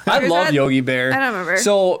 I Is love that- Yogi Bear. I don't remember.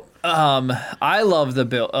 So, I love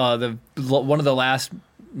one of the last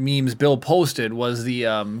memes Bill posted was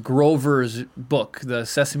the Grover's book, the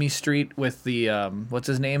Sesame Street with the what's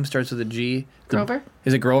his name starts with a G. Grover?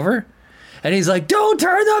 Is it Grover? And he's like, don't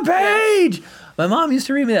turn the page. My mom used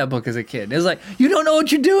to read me that book as a kid. It was like, you don't know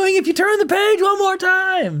what you're doing if you turn the page one more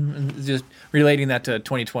time. And just relating that to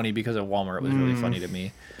 2020 because of Walmart was really funny to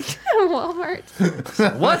me. Walmart.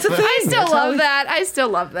 What's the thing? I still love that. I still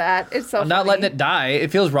love that. It's so I'm not funny. letting it die. It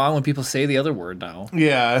feels wrong when people say the other word now.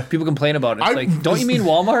 Yeah. People complain about it. It's like, don't you mean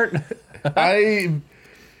Walmart? I'm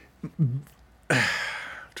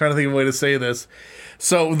trying to think of a way to say this.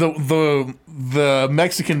 So the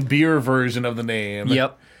Mexican beer version of the name.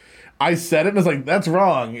 Yep. I said it and I was like, that's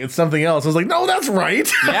wrong. It's something else. I was like, no, that's right.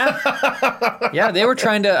 Yeah. Yeah, they were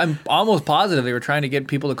trying to, I'm almost positive they were trying to get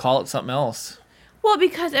people to call it something else. Well,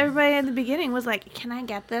 because everybody in the beginning was like, can I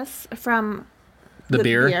get this from The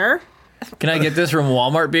beer? Can I get this from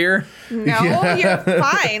Walmart beer? No, you're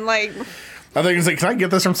fine. Like, I think it's like, can I get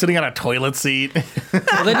this from sitting on a toilet seat?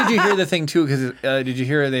 Well, then did you hear the thing too? Because did you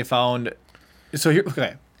hear they found? So here,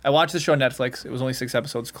 okay, I watched the show on Netflix. It was only 6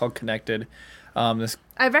 episodes called Connected.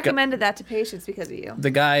 I've recommended that to patients because of you. The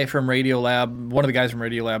guy from Radiolab, one of the guys from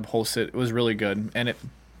Radiolab hosts it. It was really good, and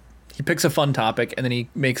he picks a fun topic and then he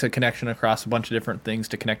makes a connection across a bunch of different things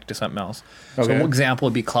to connect it to something else. So Okay. one example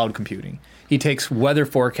would be cloud computing. He takes weather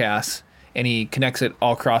forecasts and he connects it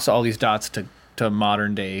all across all these dots to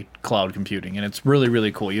modern day cloud computing, and it's really,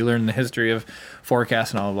 really cool. You learn the history of forecasts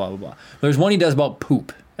and all blah blah blah. There's one he does about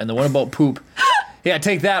poop, and the one about poop. Yeah,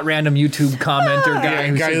 take that, random YouTube commenter guy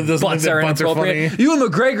who guy says who doesn't butts think are that butts are inappropriate. funny. Ewan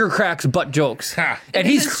McGregor cracks butt jokes, Ha. and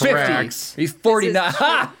he's This is 50. cracks. He's 49. This is true.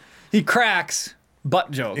 Ha! He cracks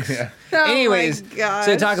butt jokes. Yeah. Oh Anyways, my gosh.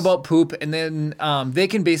 so they talk about poop, and then they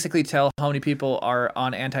can basically tell how many people are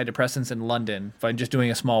on antidepressants in London by just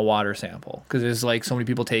doing a small water sample, because there's like so many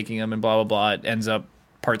people taking them, and blah blah blah. It ends up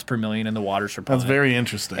parts per million in the water supply. That's very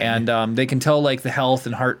interesting. And they can tell like the health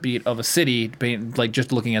and heartbeat of a city, like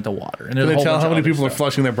just looking at the water. And there's Can a they whole tell bunch how of many other people are stuff.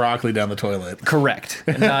 flushing their broccoli down the toilet? Correct,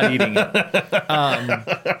 and not eating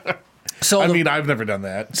it. So I the- mean, I've never done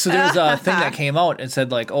that. so there's a thing that came out and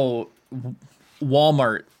said like, oh,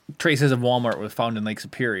 Walmart, traces of Walmart were found in Lake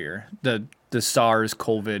Superior. The SARS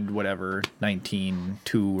COVID whatever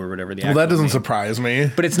 19-2 or whatever the Well, that actual doesn't name. surprise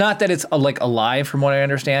me. But it's not that it's like alive from what I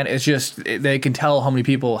understand. It's just they can tell how many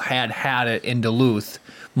people had it in Duluth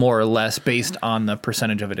more or less based on the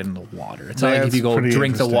percentage of it in the water. It's not like if That's you go pretty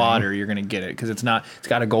drink the interesting. water, you're going to get it, because it's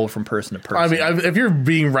got to go from person to person. I mean, if you're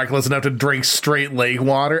being reckless enough to drink straight lake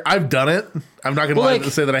water, I've done it. I'm not going Well, to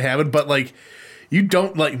like- say that I haven't, but like, you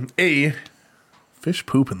don't like fish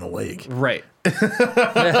poop in the lake. right. Do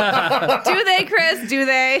they, Chris? Do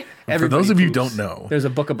they? For those of you who poops. don't know, There's a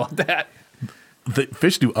book about that. the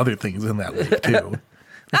fish do other things in that lake too.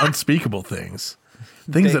 Unspeakable things.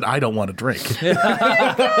 Things that I don't want to drink.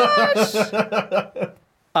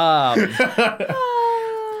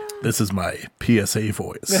 This is my PSA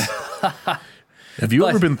voice. Have you But-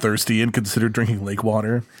 ever been thirsty and considered drinking lake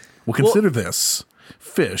water? Well, consider this.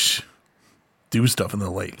 Fish do stuff in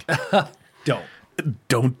the lake. Don't.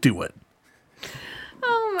 Don't do it.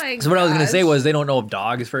 Oh my god. So what I was going to say was they don't know if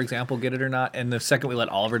dogs, for example, get it or not. And the second we let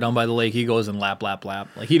Oliver down by the lake, he goes and lap. Like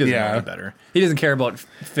he doesn't know Yeah. any better. He doesn't care about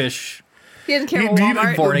fish he didn't care You- about do you-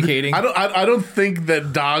 Walmart. fornicating. I don't think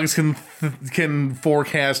that dogs can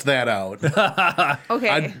forecast that out.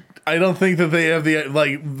 Okay. I don't think that they have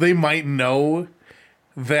the they might know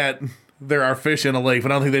that there are fish in a lake,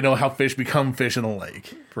 but I don't think they know how fish become fish in a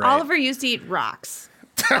lake. Right. Oliver used to eat rocks.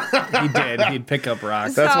 He did. He'd pick up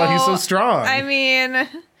rocks. That's why he's so strong. I mean,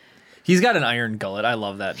 He's got an iron gullet. I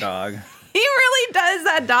love that dog. he really does.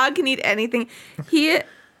 That dog can eat anything. He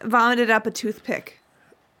vomited up a toothpick.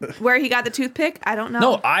 Where he got the toothpick, I don't know.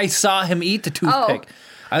 No, I saw him eat the toothpick.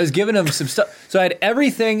 I was giving him some stuff. So I had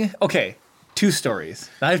everything. Okay, 2 stories.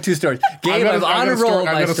 I have 2 stories. Gabe, I'm on a roll with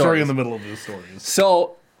my I've got a story stories. in the middle of these stories.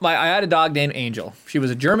 So I had a dog named Angel. She was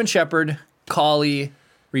a German Shepherd, Collie,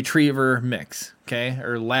 Retriever mix. Okay,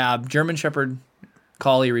 or lab, German Shepherd,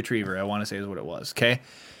 Collie, Retriever. I want to say is what it was. Okay,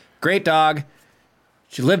 great dog.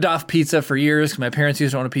 She lived off pizza for years. My parents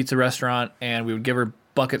used to own a pizza restaurant, and we would give her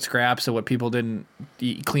bucket scraps of what people didn't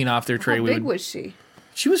clean off their tray. How We big would, was she?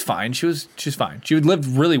 She was fine. She's fine. She would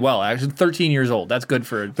live really well. Actually, 13 years old. That's good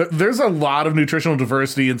for. There's a lot of nutritional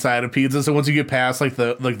diversity inside of pizza. So once you get past like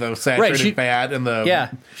the saturated she- fat and the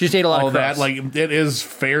Yeah, she just ate a lot all of that, crust. like it is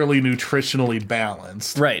fairly nutritionally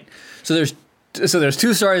balanced. Right. So there's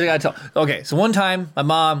 2 stories I gotta tell. Okay, so one time my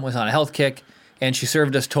mom was on a health kick and she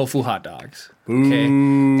served us tofu hot dogs. Okay.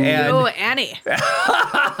 Oh, And Annie.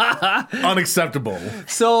 Unacceptable.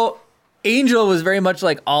 so Angel was very much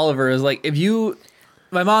like Oliver. Is like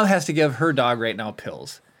my mom has to give her dog right now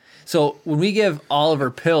pills. So when we give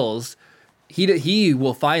Oliver pills, he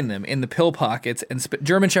will find them in the pill pockets and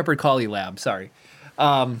German Shepherd Collie lab. Sorry.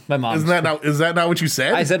 My mom. Is that not what you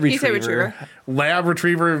said? I said He retriever. said retriever. Lab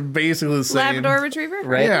retriever, basically the same. Labrador retriever?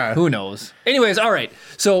 Right? Yeah. Who knows? Anyways, all right.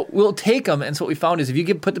 So we'll take them, and so what we found is if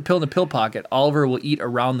you put the pill in the pill pocket, Oliver will eat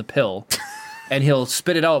around the pill, and he'll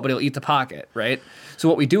spit it out, but he'll eat the pocket, right? So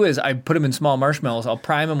what we do is I put him in small marshmallows. I'll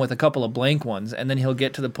prime him with a couple of blank ones, and then he'll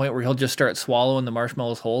get to the point where he'll just start swallowing the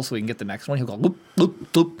marshmallows whole so we can get the next one. He'll go, loop,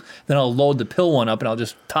 loop, loop. Then I'll load the pill one up, and I'll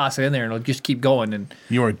just toss it in there, and it'll just keep going and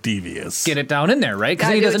You are devious. get it down in there, right? Because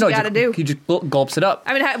Gotta he do doesn't what know. you gotta do. He just gulps it up.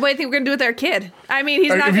 I mean, what do you think we're going to do with our kid? I mean,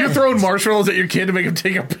 he's not If you're gonna- throwing marshmallows at your kid to make him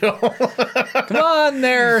take a pill, Come on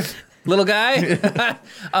there, little guy.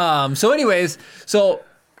 So anyways, so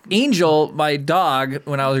Angel, my dog,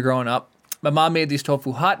 when I was growing up, my mom made these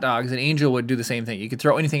tofu hot dogs, and Angel would do the same thing. You could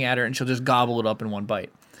throw anything at her, and she'll just gobble it up in one bite.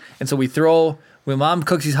 And so when mom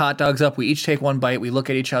cooks these hot dogs up, we each take one bite, we look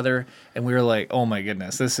at each other, and we were like, oh my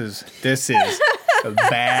goodness, this is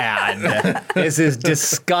bad. This is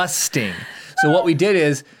disgusting. So what we did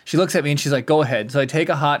is, she looks at me and she's like, go ahead. So I take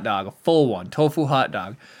a hot dog, a full one, tofu hot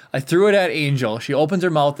dog. I threw it at Angel. She opens her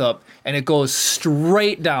mouth up, and it goes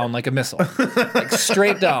straight down like a missile. Like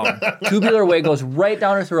straight down. Tubular way, goes right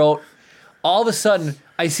down her throat. All of a sudden,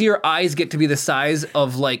 I see her eyes get to be the size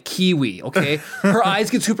of like kiwi, okay? Her eyes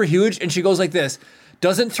get super huge, and she goes like this.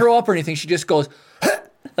 Doesn't throw up or anything. She just goes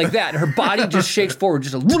like that. And her body just shakes forward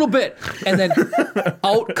just a little bit. And then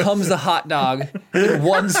out comes the hot dog in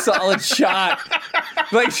one solid shot.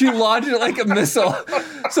 Like she launched it like a missile.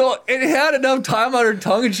 So it had enough time on her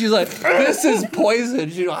tongue, and she's like, this is poison.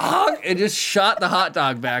 She and just shot the hot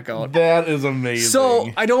dog back out. that is amazing. So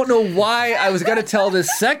I don't know why I was going to tell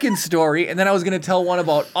this second story, and then I was going to tell one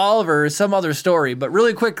about Oliver, some other story. But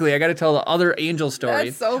really quickly, I got to tell the other Angel story.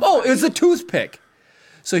 That's so Oh, funny. it was a toothpick.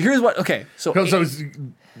 So here's what. Okay, so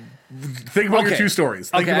think about your okay. two stories.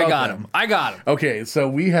 Think Okay, I about got them. him. I got him. Okay, so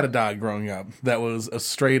we had a dog growing up that was a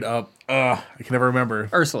straight up, I can never remember.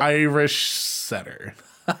 Ursula. Irish setter.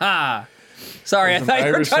 Sorry, I an thought you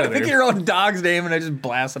were Irish trying to think of setter. your own dog's name, and I just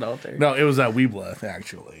blasted out there. No, it was Weebla,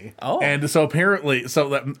 actually. Oh. And so apparently,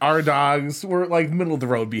 that our dogs were like middle of the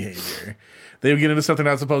road behavior. They would get into stuff they're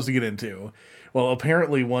not supposed to get into. Well,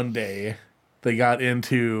 apparently one day they got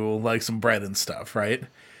into like some bread and stuff, right?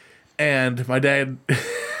 And my dad's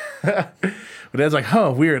like,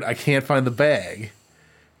 huh, weird, I can't find the bag,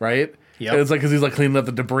 right? Yep. And it's like, because he's like cleaning up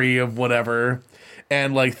the debris of whatever.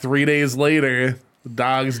 And like 3 days later, the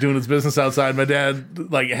dog's doing its business outside. My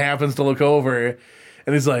dad like happens to look over,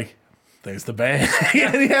 and he's like, there's the bag.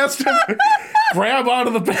 And he has to grab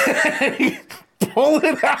onto the bag, pull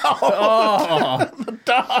it out. Oh, The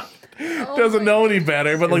dog doesn't know any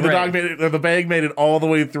better, but like the Right. dog made it, or the bag made it all the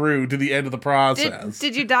way through to the end of the process.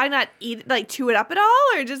 Did your dog not eat, like, chew it up at all?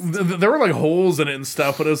 Or just. There were like holes in it and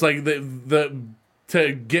stuff, but it was like the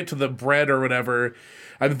to get to the bread or whatever.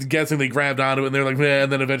 I'm guessing they grabbed onto it and they're like, meh,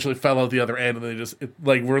 and then eventually fell out the other end, and they just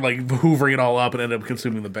we're like hoovering it all up and ended up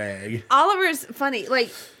consuming the bag. Oliver's funny.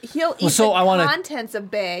 Like, he'll eat so the I wanna- contents of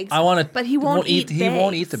bags. but he won't eat He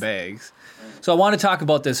won't eat the bags. So I want to talk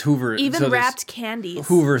about this Hoover. Even so this wrapped candies.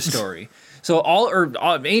 Hoover story. So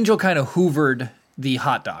Angel kind of hoovered the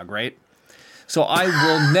hot dog, right? So I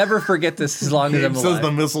will never forget this as long as I'm It alive. says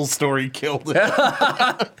the missile story killed it.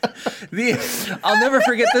 I'll never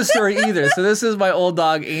forget this story either. So this is my old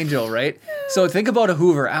dog Angel, right? So think about a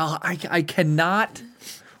Hoover. I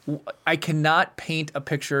cannot paint a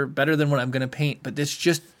picture better than what I'm going to paint, but this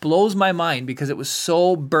just blows my mind because it was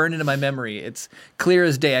so burned into my memory. It's clear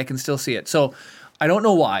as day. I can still see it. So I don't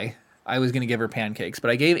know why I was going to give her pancakes, but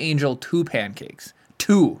I gave Angel 2 pancakes.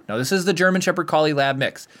 2. Now this is the German Shepherd Collie Lab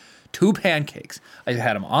mix. 2 pancakes. I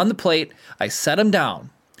had them on the plate. I set them down.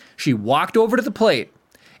 She walked over to the plate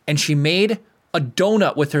and she made a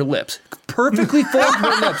donut with her lips, perfectly formed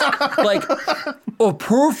her lips, like a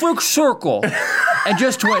perfect circle, and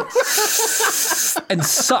just went and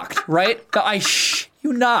sucked, right? Now, I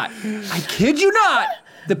kid you not,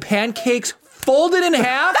 the pancakes folded in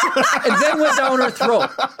half and then went down her throat.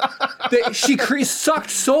 She sucked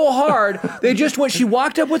so hard, she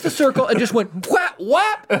walked up with the circle and just went whap,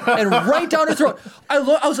 whap, and right down her throat. I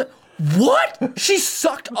was like, what? She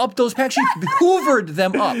sucked up those pancakes. She hoovered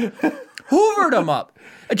them up.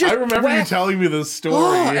 I remember you telling me this story.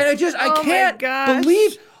 Oh, and I my can't gosh.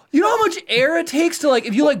 believe. You know how much air it takes to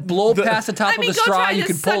if you blow past the top I mean, of the go straw, try you to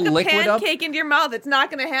can suck pull a liquid up. pancake into your mouth. It's not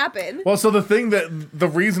going to happen. Well, so the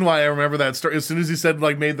reason why I remember that story, as soon as he said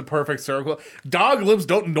made the perfect circle, dog lips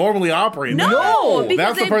don't normally operate. No, because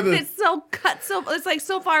that's the part that it's so cut, it's like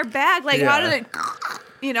so far back. Like, how Yeah. did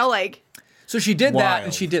it, like. So she did that, and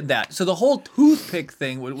Wild. she did that. So the whole toothpick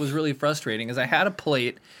thing was really frustrating, is I had a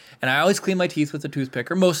plate, and I always clean my teeth with a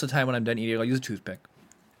toothpick, or most of the time when I'm done eating, I'll use a toothpick.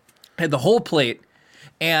 I had the whole plate,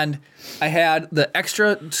 and I had the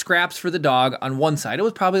extra scraps for the dog on one side. It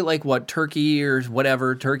was probably like turkey or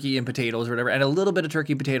whatever, turkey and potatoes or whatever, and a little bit of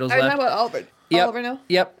turkey potatoes Are you left. talking about Oliver? Yep. Oliver now?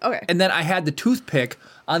 Yep. Okay. And then I had the toothpick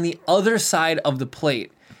on the other side of the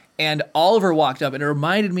plate. And Oliver walked up, and it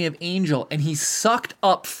reminded me of Angel, and he sucked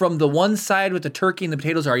up from the one side with the turkey and the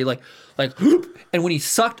potatoes are. You like, whoop, and when he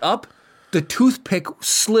sucked up, the toothpick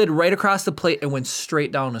slid right across the plate and went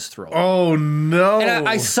straight down his throat. Oh no! And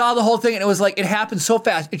I saw the whole thing, and it was like it happened so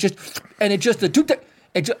fast. The toothpick.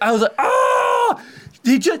 I was like, oh!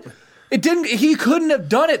 It didn't. He couldn't have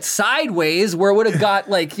done it sideways where it would have got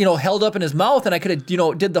held up in his mouth, and I could have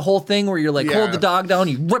did the whole thing where you're like hold the dog down,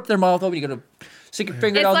 you rip their mouth open, you gotta stick your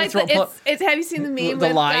finger down the throat. It's have you seen the meme the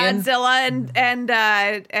with lion? Godzilla and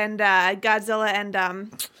Godzilla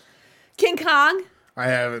and King Kong? I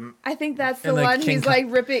haven't. I think that's the And, like, one. King He's Kong. like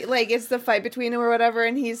ripping, like it's the fight between them or whatever,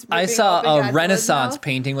 and he's. I ripping saw open a Godzilla's Renaissance mouth.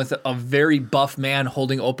 painting with a very buff man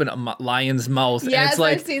holding open a lion's mouth. And Yes, it's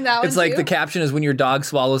like, I've seen that one It's like too. the caption is when your dog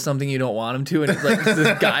swallows something you don't want him to, and it's like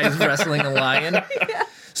this guy's wrestling a lion. Yeah.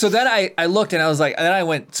 So then I looked and I was like, and then I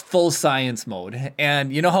went full science mode.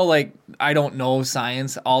 And you know how I don't know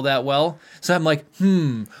science all that well? So I'm like,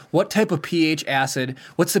 what type of pH acid,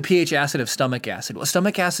 what's the pH acid of stomach acid? Was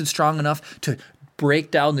stomach acid strong enough to break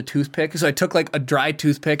down the toothpick? So I took a dry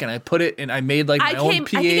toothpick and I put it and I made my own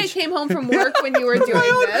pH. I think I came home from work when you were doing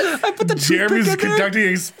this. I put the Jeremy's toothpick in there. conducting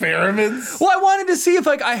experiments. Well, I wanted to see if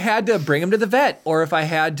I had to bring him to the vet or if I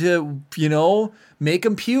had to, make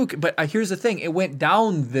him puke. But here's the thing. It went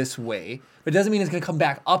down this way, but it doesn't mean it's going to come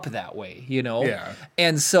back up that way, Yeah.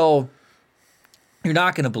 And so you're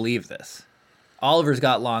not going to believe this. Oliver's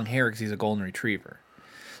got long hair because he's a golden retriever.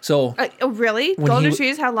 So Oh, really? When Golden he-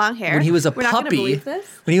 retrievers have long hair. when he was a We're not gonna puppy, believe this?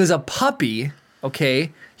 when he was a puppy,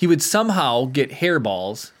 okay, he would somehow get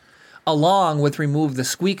hairballs along with remove the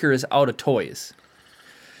squeakers out of toys.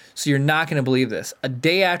 So you're not going to believe this. A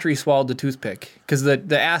day after he swallowed the toothpick, because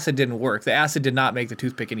the acid didn't work. The acid did not make the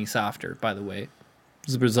toothpick any softer, by the way.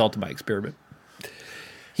 As a result of my experiment.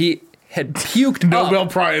 He had puked up. Nobel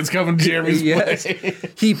Prize coming Jeremy's Yes. way.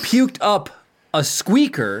 He puked up a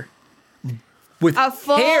squeaker with A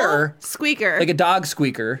full hair, squeaker. like a dog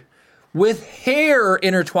squeaker, with hair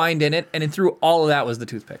intertwined in it, and then through all of that was the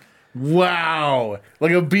toothpick. Wow,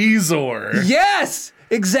 like a Beezor. Yes,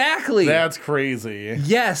 exactly. That's crazy.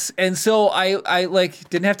 Yes, and so I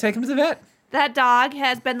didn't have to take him to the vet. That dog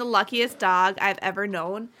has been the luckiest dog I've ever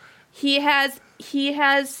known. He has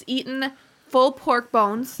eaten full pork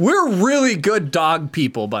bones. We're really good dog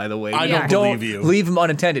people, by the way. I don't believe you. Leave him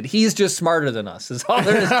unattended. He's just smarter than us. Is all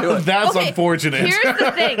there is to it. That's Okay, unfortunate. Here's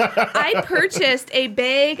the thing. I purchased a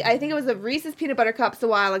bag, I think it was of Reese's Peanut Butter Cups a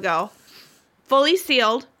while ago, fully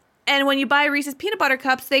sealed. And when you buy Reese's Peanut Butter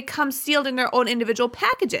Cups, they come sealed in their own individual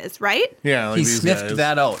packages, right? Yeah, like He these sniffed guys.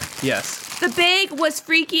 that out. Yes. The bag was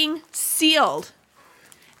freaking sealed.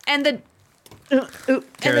 And the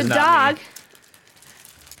Kara's not dog me.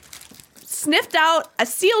 sniffed out a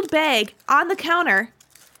sealed bag on the counter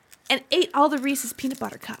and ate all the Reese's Peanut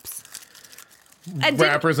Butter Cups. And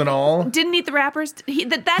Wrappers and all. didn't eat the wrappers.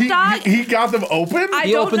 That dog. He got them open. I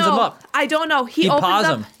He don't opens know. them up. I don't know. He He opens paws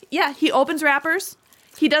up. them. Yeah, he opens wrappers.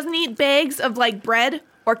 He doesn't eat bags of bread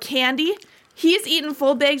or candy. He's eaten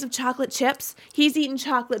full bags of chocolate chips. He's eaten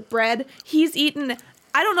chocolate bread. He's eaten.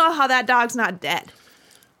 I don't know how that dog's not dead.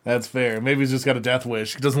 That's fair. Maybe he's just got a death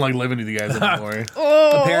wish. He doesn't like living with you guys anymore.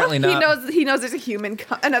 Oh, Apparently not. He knows there's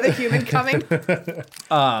another human coming.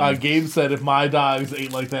 Gabe said if my dogs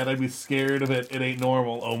ate like that, I'd be scared of it. It ain't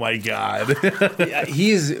normal. Oh my god. Yeah,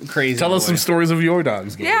 he's crazy. Tell us boy. some stories of your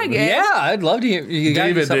dogs, Gabe. Yeah, Gabe. Yeah, I'd love to hear. You got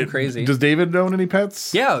David, something crazy. Does David own any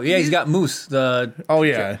pets? Yeah, he's got Moose, the Oh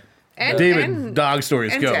yeah. And, David, and, dog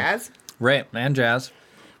stories, and go. Jazz. right, and Jazz.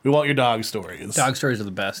 We want your dog stories. Dog stories are the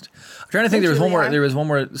best. I'm trying to think. They There truly are. was one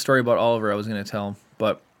more story about Oliver I was going to tell,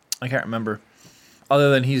 but I can't remember. Other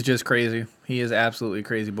than he's just crazy. He is absolutely a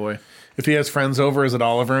crazy boy. If he has friends over, is it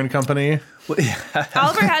Oliver and Company?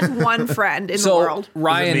 Oliver has one friend in the So world.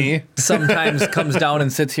 Ryan me? sometimes comes down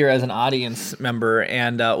and sits here as an audience member.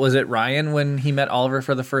 And was it Ryan when he met Oliver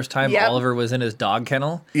for the first time? Yep. Oliver was in his dog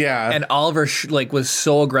kennel. Yeah. And Oliver was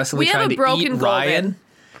so aggressively We have trying a to broken eat golden. Ryan.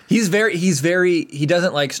 He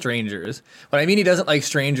doesn't like strangers. What I mean, he doesn't like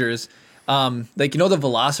strangers. The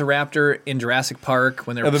Velociraptor in Jurassic Park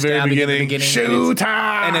when they're At the very stabbing beginning, at the beginning, shoot!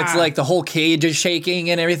 and it's like the whole cage is shaking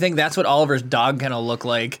and everything. That's what Oliver's dog kennel looked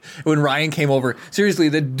like when Ryan came over. Seriously,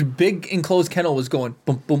 the big enclosed kennel was going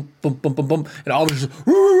boom, boom, boom, boom, boom, boom, and Oliver's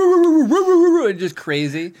just, just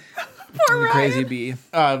crazy. Poor Ryan. Crazy bee.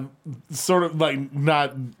 sort of like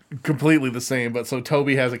not completely the same, but so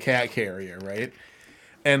Toby has a cat carrier, right?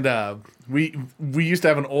 And we used to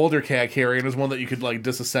have an older cat carrier, and it was one that you could like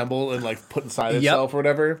disassemble and like put inside itself or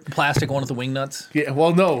whatever. Plastic one with the wing nuts. Yeah,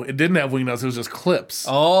 well, no, it didn't have wing nuts. It was just clips.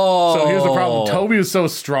 Oh. So here's the problem. Toby was so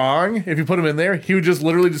strong, if you put him in there, he would just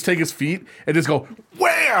literally just take his feet and just go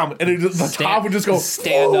wham! And the top would just go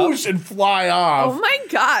stand up and fly off. Oh my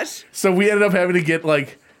gosh. So we ended up having to get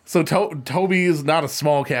like, so Toby is not a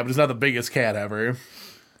small cat, but he's not the biggest cat ever.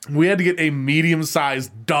 We had to get a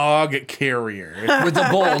medium-sized dog carrier. With the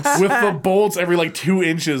bolts. With the bolts every like 2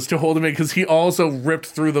 inches to hold him in, because he also ripped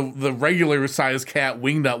through the regular sized cat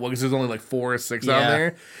wing nut because there's only like 4 or 6 on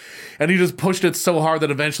there. And he just pushed it so hard that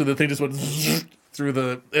eventually the thing just went through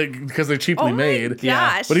because they're cheaply made.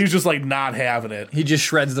 Gosh. But he was just like not having it. He just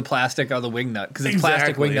shreds the plastic out of the wing nut because it's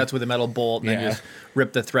plastic wing nuts with a metal bolt, and then just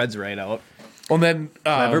rip the threads right out. Well, then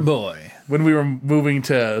Clever boy. when we were moving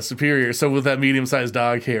to Superior, so with that medium-sized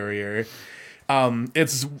dog carrier,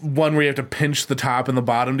 it's one where you have to pinch the top and the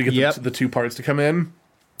bottom to get the 2 parts to come in.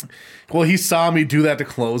 Well, he saw me do that to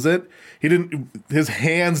close it. He didn't. His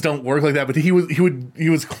hands don't work like that, but he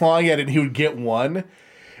was clawing at it, and he would get one,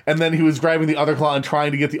 and then he was grabbing the other claw and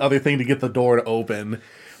trying to get the other thing to get the door to open.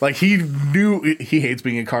 Like, he knew he hates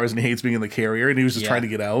being in cars and he hates being in the carrier, and he was just trying to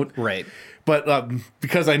get out. Right. But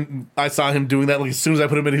because I saw him doing that, like as soon as I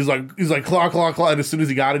put him in, he's like claw, and as soon as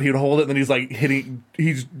he got it, he would hold it, and then he's like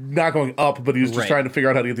he's not going up, but he was just trying to figure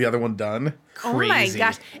out how to get the other one done. Oh my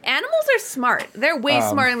gosh. Animals are smart. They're way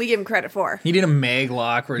smarter than we give them credit for. He did a mag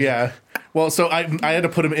lock. Yeah. Well, so I had to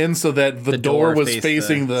put him in so that the door was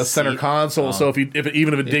facing the center console, so if it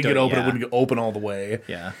did get open, it wouldn't get open all the way.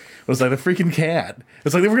 Yeah. It was like the freaking cat.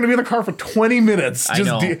 It's like they were going to be in the car for 20 minutes. I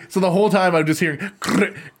know. So the whole time I'm just hearing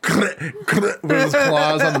with his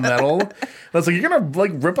claws on the metal. And I was like, you're going to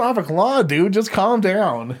like rip off a claw, dude. Just calm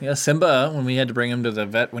down. Yeah, Simba, when we had to bring him to the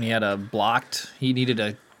vet when he had he needed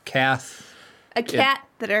a cath. A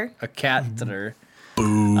catheter. A catheter.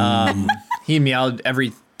 Boom. He meowed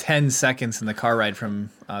every 10 seconds in the car ride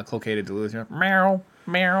from Cloquet to Duluth. Meow.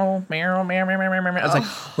 Meow, meow, meow, meow, meow, meow. I was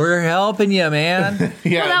like, we're helping you, man.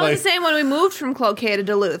 Yeah, well, that was the same when we moved from Cloquet to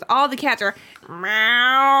Duluth. All the cats are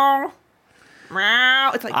meow,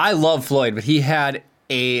 meow. It's like I love Floyd, but he had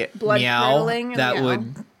a meow that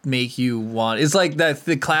would make you want. It's like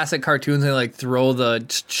the classic cartoons. They like throw the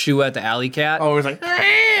shoe at the alley cat. Oh, it was like.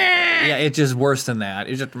 Yeah, it's just worse than that.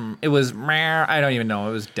 It was meow. I don't even know.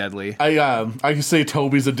 It was deadly. I can say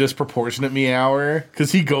Toby's a disproportionate meower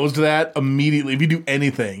because he goes to that immediately. If you do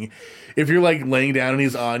anything, if you're like laying down and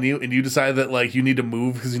he's on you and you decide that like you need to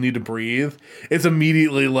move because you need to breathe, it's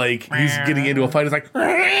immediately like he's getting into a fight. It's like,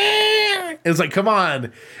 it's like, come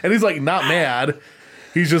on. And he's like not mad.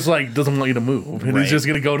 He's just like doesn't want you to move. And he's just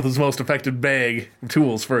going to go to his most effective bag of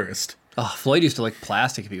tools first. Oh, Floyd used to like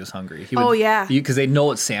plastic if he was hungry. He would, because they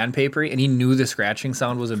know it's sandpapery, and he knew the scratching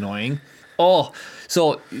sound was annoying. Oh,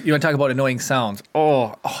 so you want to talk about annoying sounds?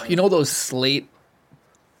 Oh, you know those slate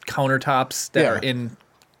countertops that are in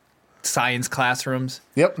science classrooms?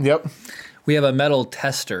 Yep. We have a metal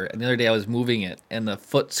tester, and the other day I was moving it, and the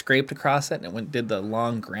foot scraped across it, and it did the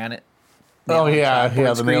long granite. Oh yeah,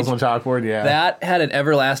 the nails on chalkboard. Yeah, that had an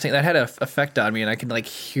effect on me, and I can like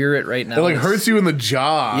hear it right now. It like hurts you in the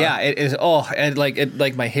jaw. Yeah, it is. Oh, and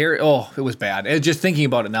like my hair. Oh, it was bad. Just thinking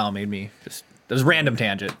about it now made me just. It was a random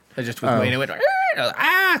tangent. I just was waiting.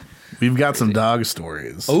 We've got some dog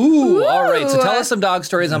stories. Ooh, all right. So tell us some dog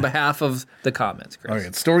stories on behalf of the comments, Chris. All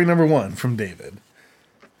right, story number 1 from David.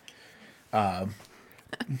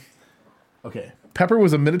 Okay, Pepper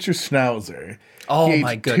was a miniature schnauzer. Oh he ate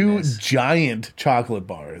my goodness. 2 giant chocolate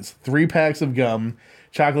bars, 3 packs of gum,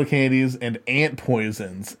 chocolate candies, and ant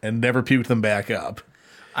poisons, and never puked them back up.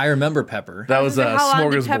 I remember Pepper. That was a smorgasbord. How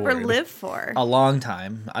long did Pepper live for? A long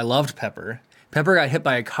time. I loved Pepper. Pepper got hit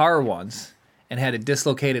by a car once and had a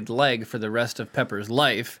dislocated leg for the rest of Pepper's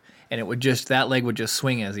life, and that leg would just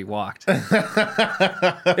swing as he walked.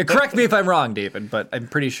 Correct me if I'm wrong, David, but I'm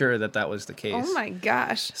pretty sure that was the case. Oh my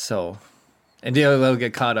gosh. So, and they'll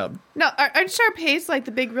get caught up. No, aren't Shar-Peis like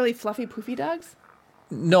the big, really fluffy, poofy dogs?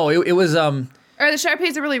 No, it was Or the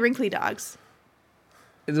Shar-Peis are really wrinkly dogs?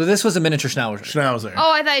 This was a miniature schnauzer. Schnauzer.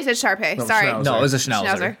 Oh, I thought you said Shar-Pei. No, Sorry. schnauzer. No, it was a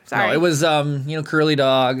schnauzer. Sorry. No, it was curly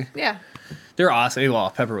dog. Yeah. They're awesome.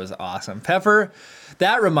 Well, Pepper was awesome. Pepper,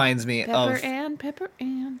 that reminds me Pepper of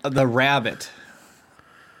Ann. the rabbit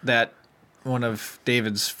that one of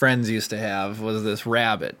David's friends used to have was this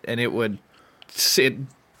rabbit, and it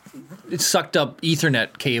sucked up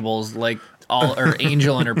Ethernet cables like or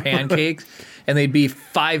Angel and her pancakes, and they'd be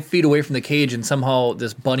 5 feet away from the cage, and somehow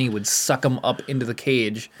this bunny would suck them up into the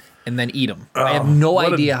cage and then eat them. I have no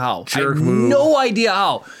idea how. Jerk move. No idea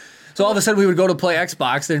how. So So all of a sudden we would go to play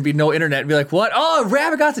Xbox, there'd be no internet, and be like, "What? Oh,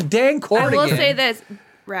 rabbit got the dang cord I will again." say this: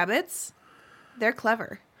 rabbits, they're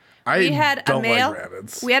clever. I We had don't a male. like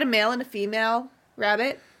rabbits. We had a male and a female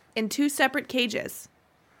rabbit in 2 separate cages,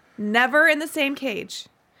 never in the same cage.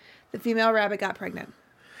 The female rabbit got pregnant.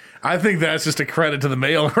 I think that's just a credit to the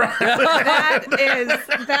male rabbit. That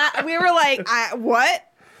is that we were like, what?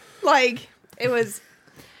 Like it was.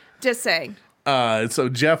 Just saying. So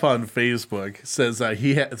Jeff on Facebook says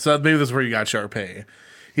he had. So maybe this is where you got Shar-Pei.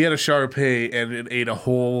 He had a Shar-Pei and it ate a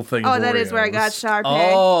whole thing. Oh, of that is where I Oreos. got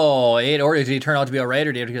Shar-Pei. Oh, or did he turn out to be alright,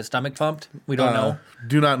 or did he have to get his stomach pumped? We don't know.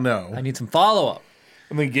 Do not know. I need some follow up.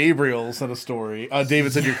 And then Gabriel sent a story.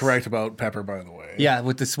 David said you're correct about Pepper, by the way. Yeah,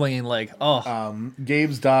 with the swinging leg. Oh,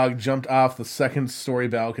 Gabe's dog jumped off the 2nd-story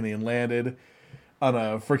balcony and landed on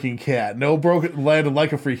a freaking cat. Landed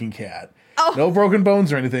like a freaking cat. Oh. No broken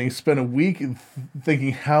bones or anything. Spent a week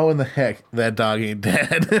thinking how in the heck that dog ain't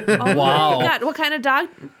dead. Oh wow. my God, what kind of dog?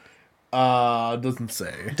 Doesn't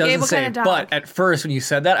say. doesn't what say. kind of dog? But at first, when you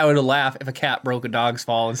said that, I would have laughed if a cat broke a dog's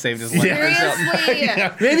fall and saved his life. Yeah. or something.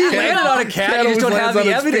 Seriously? Maybe he landed on a cat. You just always don't have lands the on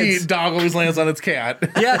its evidence. feet. Dog always lands on its cat.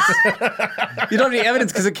 Yes. You don't have any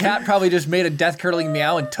evidence because the cat probably just made a death curdling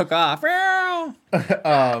meow and took off.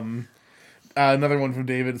 Another one from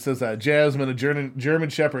David says Jasmine, a German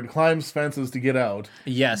Shepherd, climbs fences to get out.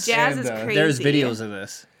 Yes. Jazz And, is crazy. There's videos of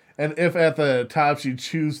this. And if at the top, she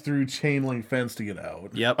chews through chain link fence to get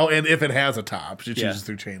out. Yep. Oh, and if it has a top, she chooses Yeah.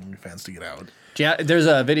 through chain link fence to get out. There's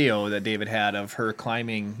a video that David had of her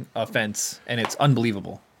climbing a fence, and it's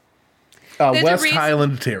unbelievable. There's a West reason-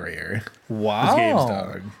 Highland Terrier. Wow. Is Gabe's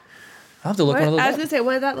dog. I'll have to look What? one of those I was up. gonna say,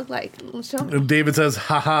 what did that look like? Show me. David says,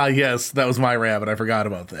 haha, yes, that was my rabbit. I forgot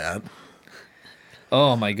about that.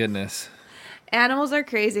 Oh my goodness. Animals are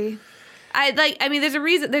crazy. I mean, there's a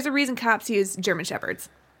reason. There's a reason cops use German shepherds.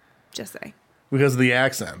 Just say. Because of the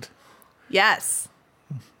accent. Yes.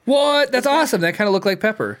 What? That's awesome. That kind of looked like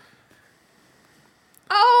Pepper.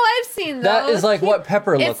 Oh, I've seen those. That is like what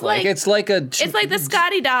Pepper It's looked like. like- It's like a. It's like the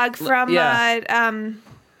Scotty dog from Yeah.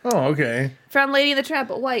 Oh, okay. from Lady and the Tramp,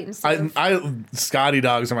 but white instead of. Scotty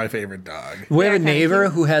dogs are my favorite dog. We have a They're kinda neighbor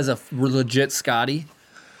cute. who has a legit Scotty.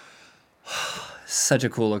 Such a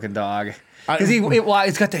cool looking dog. Because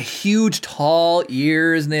he's got the huge, tall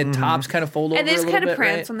ears, and the tops kind of fold over. And they just a little kind of bit,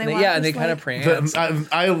 prance right? when they And walk, Yeah, and they just kind of like-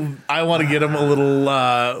 prance. I want to get him a little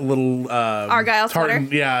Argyle tartan,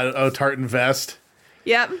 sweater. yeah, a tartan vest.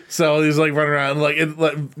 Yep. So he's like running around like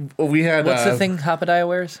we had. What's the thing Hopadiah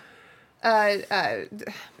wears?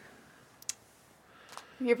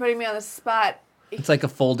 You're putting me on the spot. It's like a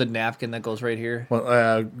folded napkin that goes right here.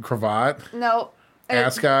 Cravat, No.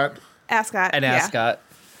 ascot. Ascot. An yeah. ascot.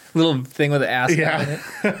 Little thing with an ascot Yeah.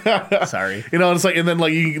 in it. Sorry. You know, it's like, and then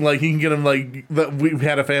like you can get him like we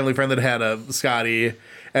had a family friend that had a Scotty,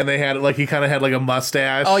 and they had like he kind of had like a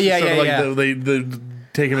mustache. Oh, yeah, so yeah, like yeah. They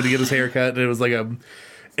take him to get his haircut, and it was like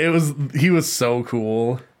he was so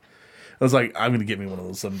cool. I was like, I'm gonna get me one of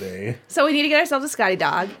those someday. So we need to get ourselves a Scotty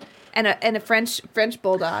dog and a French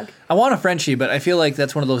bulldog. I want a Frenchie, but I feel like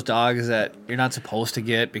that's one of those dogs that you're not supposed to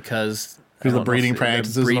get because I Because the don't know breeding if they're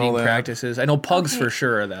practices and breeding all that. practices. I know pugs Okay. for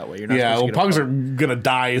sure are that way. You're not Yeah, well, supposed to pugs get are a pug. gonna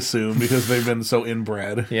die soon because they've been so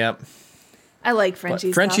inbred. Yep. I like But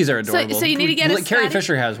Frenchies. Frenchies though. are adorable. So you need to get a Carrie Scotty.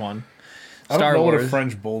 Fisher has one. I don't Star know what Wars. a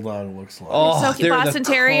French bulldog looks like. Oh, So they're Boston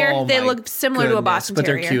Terrier, oh they my look similar to a goodness, Boston but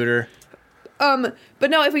they're Terrier. cuter. But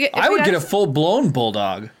no, if we get, if I we would got get a full blown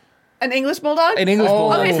bulldog, an English bulldog. an English Oh,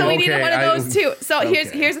 bulldog. Okay, so we need okay, one of I- those too. So okay.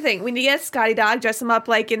 here's the thing: we need to get a Scotty dog, dress him up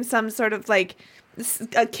like in some sort of like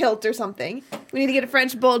a kilt or something. We need to get a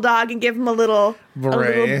French bulldog and give him a little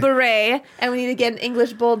beret, and we need to get an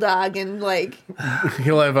English bulldog and like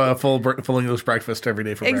He'll have a full English breakfast every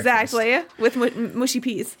day for exactly with mushy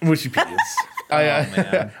peas. breakfast. Mushy peas.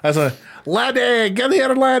 man. I was a laddie, get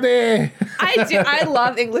here, laddie. I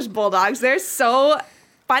love English bulldogs. They're so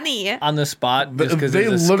funny. On the spot, just because They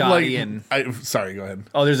there's a look Scotty like. and Sorry, go ahead.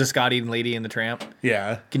 there's a Scotty and Lady in the Tramp.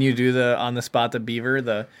 Yeah. Can you do the on the spot the beaver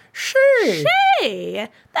the she? Hey,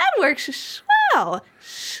 that works swell.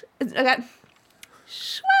 I got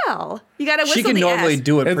swell. You got to whistle She can the normally S.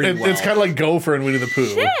 do it pretty well. It's kind of like Gopher and Winnie the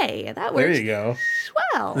Pooh. Hey, that works. There you go.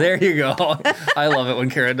 Swell. There you go. I love it when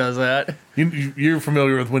Kara does that. You're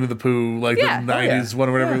familiar with Winnie the Pooh, like Yeah. the 90s one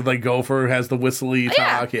or whatever, Yeah. like Gopher has the whistly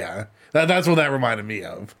Yeah. talk. Yeah. That's what that reminded me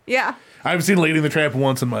of. Yeah. I've seen Lady and the Tramp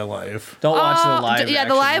once in my life. Don't watch the live. Yeah,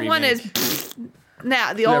 the action live one remake. is. Nah,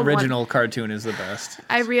 the the old original cartoon is the best. one.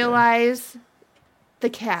 I realize the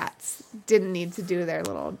cats didn't need to do their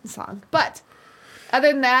little song, but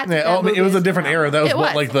other than that, Yeah, that it was movie a is different era. That was It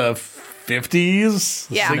what, was. like the 50s,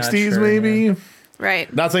 Yeah. Not 60s, sure, maybe.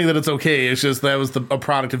 Right. Not saying that it's okay. It's just that was a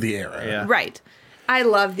product of the era. Yeah. Right. I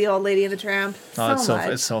love The Old Lady and the Tramp Oh, so much.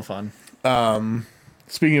 it's so fun.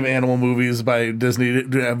 Speaking of animal movies by Disney,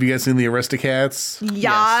 have you guys seen the Aristocats?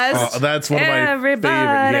 Yes. That's one of my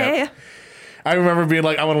Everybody. favorite. Yeah. I remember being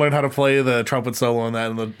like, I want to learn how to play the trumpet solo on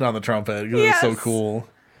that on the trumpet because it's so Yes. cool.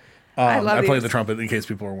 I love I played these. the trumpet in case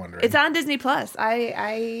people were wondering. It's on Disney Plus.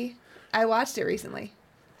 I watched it recently.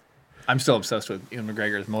 I'm still obsessed with Ewan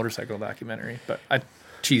McGregor's motorcycle documentary, but I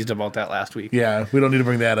cheesed about that last week. Yeah, we don't need to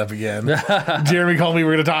bring that up again. Jeremy called me. We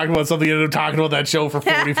were going to talk about something. Ended up talking about that show for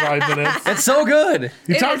 45 minutes. It's so good.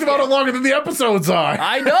 You It talked is about good. it longer than the episodes are.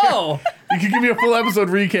 I know. You can give me a full episode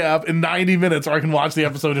recap in 90 minutes, or I can watch the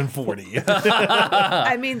episode in 40.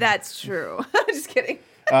 I mean, that's true. Just kidding.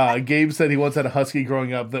 Gabe said he once had a husky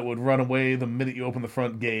growing up that would run away the minute you open the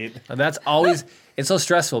front gate. And that's always, it's so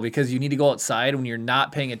stressful because you need to go outside when you're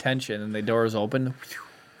not paying attention and the door is open.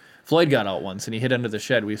 Floyd got out once and he hid under the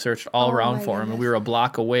shed. We searched all Oh around my for him and goodness. we were a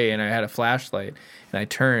block away and I had a flashlight and I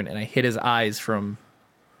turned and I hit his eyes from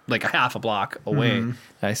like a half a block away. And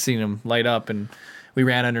I seen him light up and we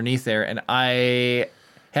ran underneath there and I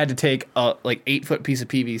had to take a like 8-foot piece of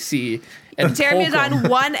PVC and Jeremy poke was him on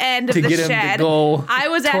one end of to the get him shed. to go I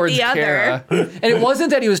was at towards the other. Kara. And it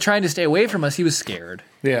wasn't that he was trying to stay away from us. He was scared.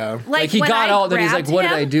 Yeah. Like he when got I out, then he's like, grabbed "What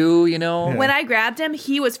did him- I do?" You know. Yeah. When I grabbed him,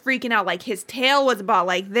 he was freaking out. Like his tail was about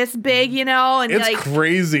like this big, you know, and It's like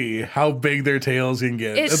crazy how big their tails can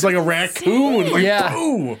get. It's It's like a raccoon. Like, Yeah.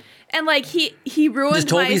 "Ooh." and like he ruined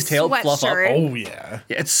Does my Toby's tail fluff up? sweatshirt. Oh, yeah.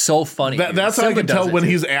 Yeah, it's so funny. dude. That's how I Simba can tell does it, when too.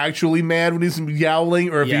 he's actually mad, when he's yowling,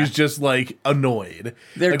 or if Yeah. he's just like annoyed.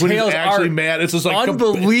 Their like when tails he's actually are mad, it's just like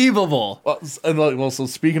unbelievable. Well, so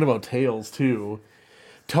speaking about tails too,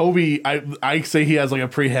 Toby, I say he has like a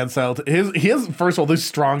prehensile. He has, first of all, the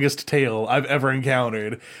strongest tail I've ever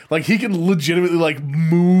encountered. Like he can legitimately like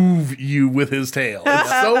move you with his tail. It's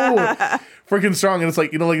so freaking strong, and it's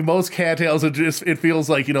like, you know, like most cattails, it feels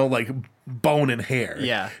like, you know, like bone and hair.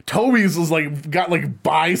 Yeah. Toby's is like got like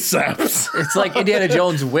biceps. It's like Indiana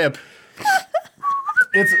Jones' whip.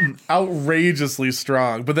 It's outrageously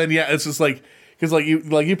strong. But then yeah, it's just like, because like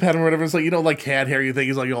you pet him or whatever, it's like, you know, like cat hair, you think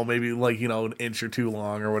is like, oh, maybe like, you know, an inch or two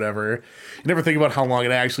long or whatever. You never think about how long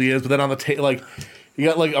it actually is. But then on the tail, like you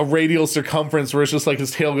got like a radial circumference where it's just like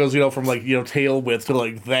his tail goes, you know, from like, you know, tail width to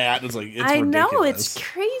like that. It's like, it's I know, ridiculous. it's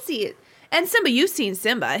crazy. And Simba, you've seen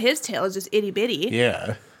Simba. His tail is just itty bitty.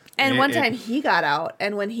 Yeah. And It- one it- time he got out,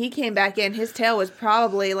 and when he came back in, his tail was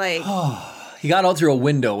probably like He got out through a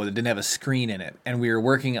window that didn't have a screen in it, and we were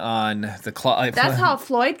working on the closet. that's how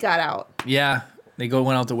Floyd got out. Yeah, went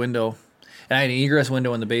out the window, and I had an egress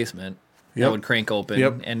window in the basement Yep. that would crank open.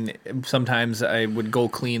 Yep. And sometimes I would go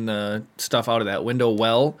clean the stuff out of that window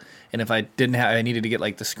well, and if I didn't have, I needed to get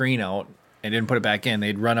like the screen out and didn't put it back in,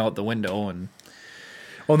 they'd run out the window and.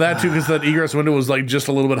 Well, that too, because that egress window was like just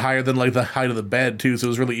a little bit higher than like the height of the bed too, so it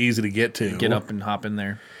was really easy to get to. Get up and hop in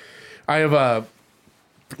there. I have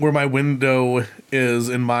where my window is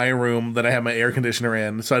in my room that I have my air conditioner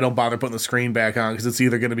in, so I don't bother putting the screen back on because it's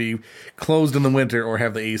either going to be closed in the winter or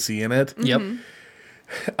have the AC in it. Yep.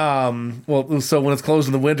 Well, so when it's closed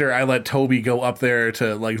in the winter, I let Toby go up there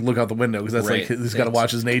to like look out the window because that's Right. like he's got to It's-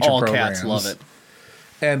 watch his nature all programs. cats love it.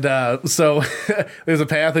 And so there's a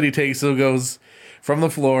path that he takes. So it goes from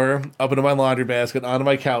the floor up into my laundry basket, onto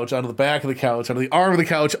my couch, onto the back of the couch, onto the arm of the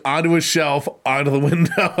couch, onto a shelf, onto the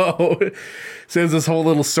window. So it's this whole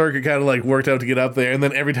little circuit kind of like worked out to get up there. And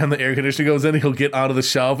then every time the air conditioner goes in, he'll get onto the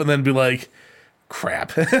shelf and then be like,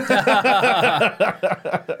 crap.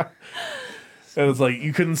 And it's like,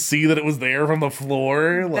 you couldn't see that it was there from the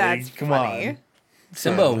floor? Like, That's come funny. on.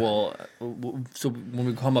 Simba will. So when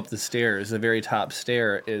we come up the stairs, the very top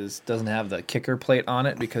stair doesn't have the kicker plate on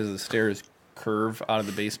it because the stairs curve out of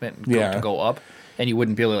the basement and Yeah. to go up, and you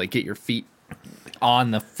wouldn't be able to like get your feet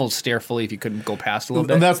on the full stair fully if you couldn't go past a little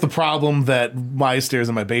bit. And that's the problem that my stairs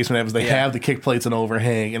in my basement have is they Yeah. have the kick plates and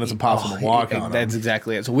overhang, and it's impossible to walk on them. That's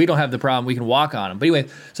exactly it. So we don't have the problem. We can walk on them. But anyway,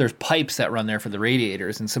 so there's pipes that run there for the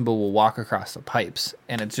radiators, and Simba will walk across the pipes.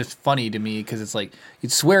 And it's just funny to me because it's like,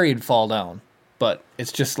 you'd swear he'd fall down. But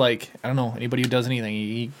it's just like, I don't know, anybody who does anything,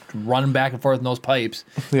 he run back and forth in those pipes.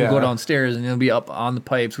 Yeah. He'll go downstairs and he'll be up on the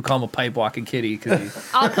pipes. We call him a pipe walking kitty because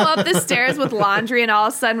I'll come up the stairs with laundry, and all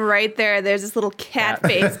of a sudden, right there's this little cat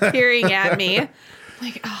face peering at me.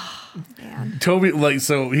 Like, oh man. Toby, like,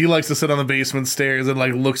 so he likes to sit on the basement stairs and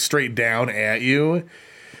like look straight down at you.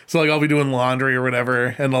 So like I'll be doing laundry or whatever,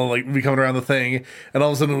 and I'll like be coming around the thing, and all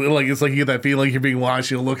of a sudden like it's like you get that feeling like you're being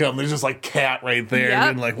watched. You look up and there's just like cat right there, Yep.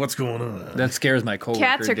 and like what's going on? that scares my coworker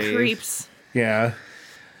Cats are Dave. creeps. Yeah,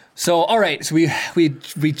 So, all right. So we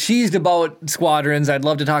cheesed about Squadrons. I'd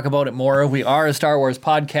love to talk about it more. We are a Star Wars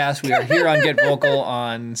podcast. We are here on Get Vocal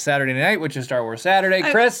on Saturday night, which is Star Wars Saturday.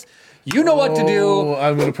 Chris, you know what to do.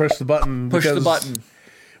 I'm going to push the button. Push the because button.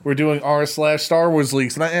 We're doing r/Star Wars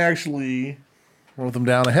leaks, and I actually wrote them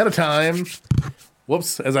down ahead of time.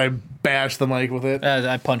 Whoops, as I bashed the mic with it.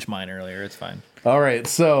 I punched mine earlier. It's fine. All right,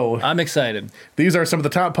 so I'm excited. these are some of the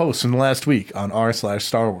top posts from the last week on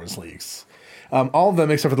r/Star Wars leaks. All of them,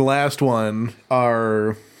 except for the last one,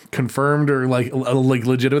 are confirmed or like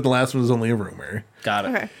legitimate. The last one is only a rumor. Got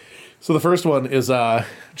it. Okay. So the first one is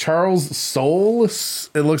Charles Soule.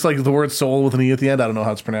 It looks like the word soul with an E at the end. I don't know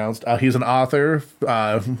how it's pronounced. He's an author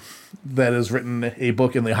that has written a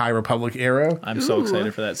book in the High Republic era. I'm so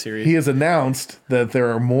excited for that series. He has announced that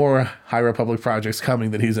there are more High Republic projects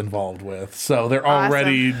coming that he's involved with. So they're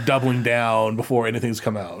already doubling down before anything's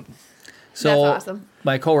come out. So That's awesome.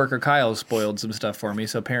 my coworker Kyle spoiled some stuff for me.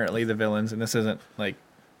 So apparently the villains, and this isn't like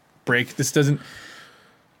this doesn't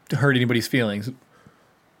hurt anybody's feelings.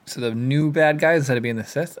 So the new bad guys, instead of being the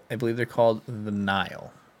Sith, I believe they're called the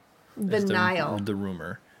Nile. The Is Nile. The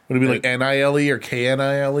rumor. Would it be like NILE or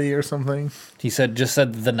KNILE or something? He just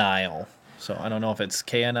said the Nile. So I don't know if it's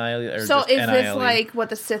KNILE or So just is NILE. this like what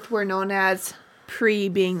the Sith were known as pre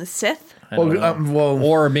being the Sith? I don't know. Well,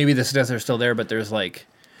 Or maybe the Sith are still there, but there's like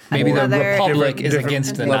maybe the Another- Republic is different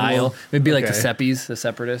against the level. Nile. Maybe like the Okay. Seppies, the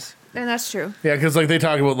Separatists. And that's true. yeah, because like they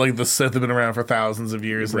talk about like the Sith have been around for thousands of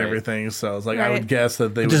years Right. and everything. So it's like I Right. would guess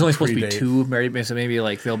that they There's would only supposed to be predate. two, maybe, so maybe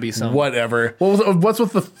like there'll be some. Whatever. What's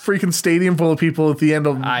with the freaking stadium full of people at the end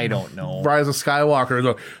of I don't know. Rise of Skywalker? It's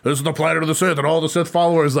like, this is the planet of the Sith and all the Sith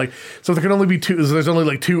followers. Like, so there can only be two. So there's only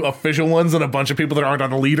like two official ones and a bunch of people that aren't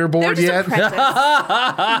on a They're leaderboard just yet. apprentices.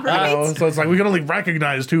 You Right? know? So it's like we can only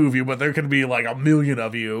recognize two of you, but there can be like a million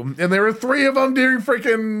of you. And there were three of them during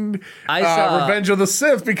freaking I saw- Revenge of the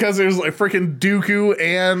Sith because there's like freaking Dooku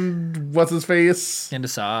and what's his face. And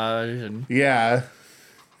Asajj and Yeah.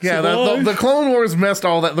 Yeah, Savage. the Clone Wars messed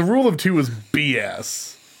all that. The rule of two is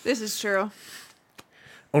BS. This is true.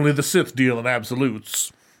 Only the Sith deal in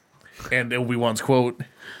absolutes. And Obi-Wan's quote.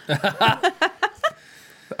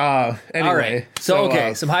 Anyway. all right. So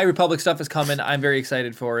okay, uh, some High Republic stuff is coming. I'm very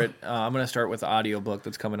excited for it. I'm gonna start with the audiobook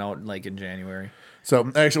that's coming out like in January.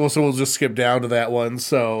 So actually, we'll just skip down to that one.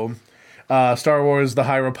 So, Star Wars: The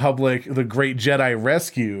High Republic, The Great Jedi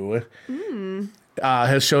Rescue,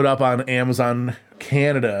 has showed up on Amazon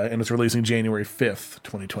Canada and it's releasing January 5th,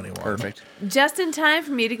 2021. Perfect. Just in time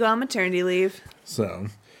for me to go on maternity leave. So,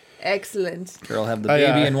 Excellent. Girl have the I,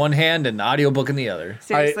 baby in one hand and audiobook in the other.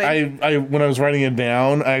 Seriously. I when I was writing it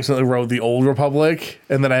down, I accidentally wrote the Old Republic,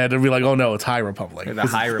 and then I had to be like, oh no, it's High Republic. The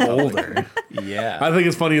 'cause High it's Republic. older. Yeah. I think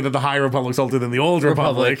it's funny that the High Republic's older than the Old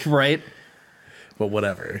Republic, right? but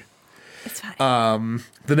whatever. it's fine.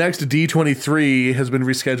 The next D23 has been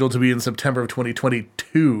rescheduled to be in September of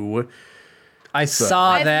 2022. I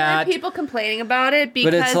saw I've that. heard people complaining about it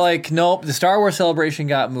because But it's like, nope, the Star Wars Celebration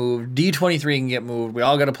got moved. D23 can get moved. We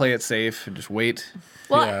all got to play it safe and just wait.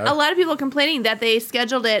 well, yeah. a lot of people complaining that they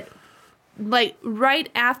scheduled it like right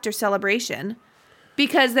after Celebration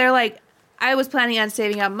because they're like, I was planning on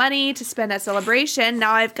saving up money to spend at Celebration.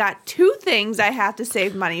 Now I've got two things I have to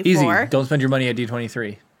save money Easy. for. Don't spend your money at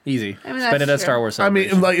D23. Easy. I mean, Spend that's it at true. Star Wars I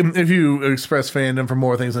Celebration. mean, like if you express fandom for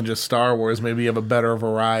more things than just Star Wars, maybe you have a better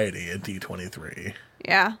variety at D23.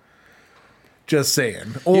 Yeah. Just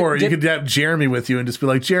saying. Or you did- could have Jeremy with you and just be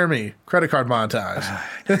like, Jeremy, credit card montage.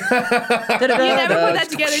 You never put that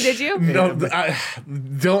together, did you? No,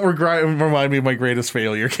 don't remind me of my greatest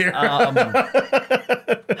failure, Karen.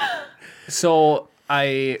 So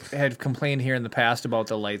I had complained here in the past about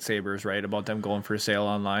the lightsabers, right? About them going for sale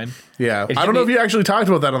online. yeah. it I hit don't know me- if you actually talked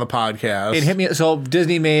about that on the podcast. It hit me. So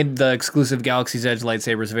Disney made the exclusive Galaxy's Edge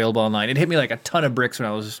lightsabers available online. It hit me like a ton of bricks when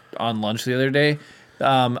I was on lunch the other day.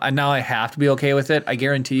 And now I have to be okay with it. I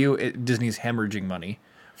guarantee you, Disney's hemorrhaging money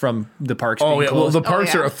from the parks. Oh, being yeah. Well, closed. the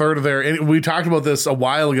parks yeah. are a third of their. And we talked about this a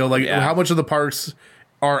while ago. Like, Yeah. how much of the parks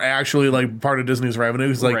are actually like part of Disney's revenue?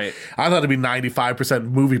 'Cause, like, Right. I thought it'd be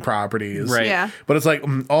 95% movie properties. Right. Yeah. But it's like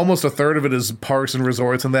almost a third of it is parks and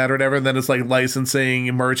resorts and that or whatever. And then it's like licensing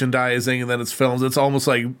and merchandising, and then it's films. It's almost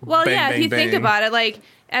like Well, bang, yeah, bang, if you think bang. about it, like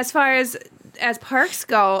as far as parks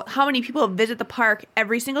go, how many people visit the park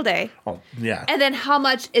every single day? Oh, yeah. And then how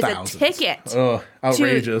much is Thousands. a ticket? Ugh,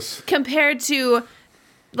 outrageous. Compared to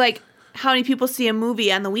like how many people see a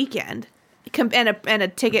movie on the weekend and a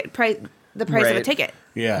ticket price, the price of a Right. ticket.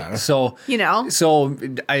 Yeah. So You know? So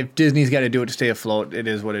Disney's got to do it to stay afloat. It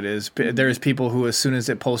is what it is. There's people who, as soon as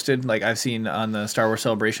it posted, like I've seen on the Star Wars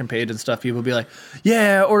Celebration page and stuff, people be like,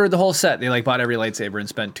 "Yeah, I ordered the whole set." They like bought every lightsaber and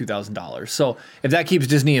spent $2,000. So if that keeps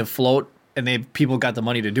Disney afloat and people got the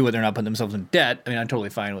money to do it, they're not putting themselves in debt. I mean, I'm totally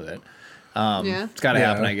fine with it. Yeah. It's got to Yeah.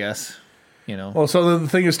 happen, I guess. You know. Well, so the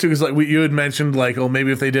thing is too is like you had mentioned like, oh,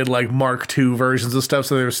 maybe if they did like Mark II versions of stuff,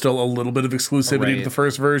 so there's still a little bit of exclusivity to Right. the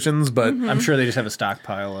first versions, but I'm sure they just have a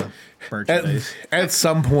stockpile of merchandise. at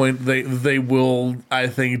some point they will, I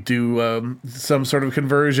think, do some sort of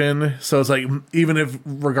conversion. So it's like, even if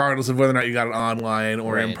regardless of whether or not you got it online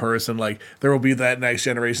or in Right. person, like there will be that next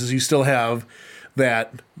generation. So you still have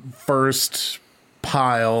that first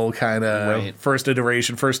pile kind of Right. first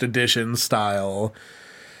iteration, first edition style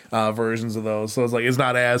versions of those. So it's like, it's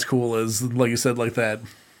not as cool as, like you said, like that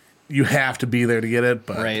you have to be there to get it,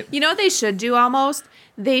 but Right. You know what they should do almost?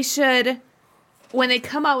 They should, when they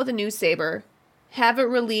come out with a new saber, have it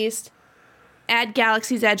released at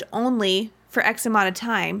Galaxy's Edge only for X amount of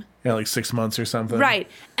time. yeah, like 6 months or something. Right.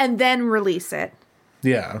 And then release it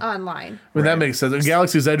Yeah. online. I mean, that makes sense. And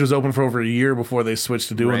Galaxy's Edge was open for over a year before they switched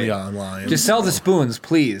to doing Right. the online. Just sell the spoons,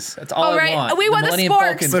 please. That's all Oh, right. I want. We want the Millennium sporks.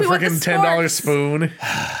 Falcon. the we want the freaking $10 sporks. spoon.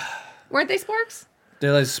 Weren't they sporks?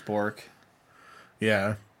 They're like spork.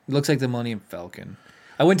 Yeah. It looks like the Millennium Falcon.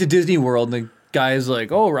 I went to Disney World and the guy's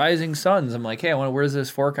like, "Oh, Rising Suns." I'm like, "Hey, where's this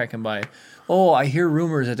fork I can buy?" "Oh, I hear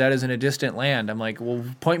rumors that is in a distant land." I'm like, "Well,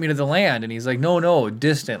 point me to the land." And he's like, "No,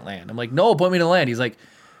 distant land." I'm like, "No, point me to land." He's like,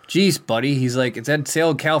 "Geez, buddy." He's like, "It's at sale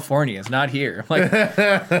in California. It's not here." I'm like,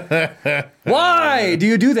 "Why do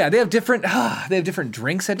you do that?" They have different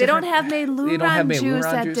drinks at They don't different... have made They don't have Luron juice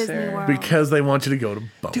Meiluron at juice Disney there. World. Because they want you to go to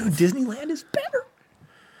both. Dude, Disneyland is better.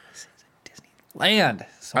 Disneyland.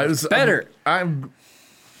 So much was- better.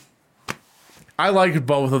 I like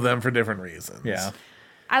both of them for different reasons. Yeah.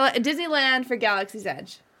 I like Disneyland for Galaxy's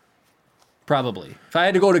Edge. Probably. If I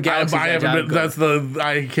had to go to I Galaxy's Edge, haven't I been, would go. that's the,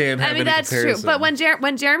 I can't have I mean, any that's true. comparison. But when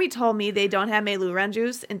Jeremy told me they don't have Meiluron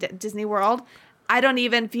juice in Disney World, I don't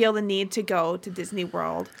even feel the need to go to Disney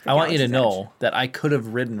World. for I want you to Galaxy's know that I could have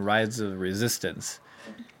ridden Rise of the Resistance,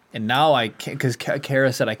 and now I can't because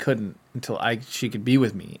Kara said I couldn't until she could be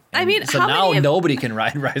with me. I And mean, so how now many of- nobody can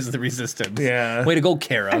ride Rise of the Resistance. Yeah. Way to go,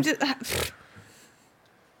 Kara. Edge.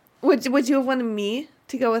 Would you have wanted me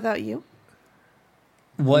to go without you?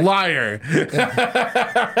 What Liar.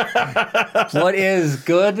 what is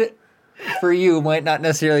good for you might not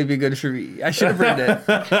necessarily be good for me. I should have written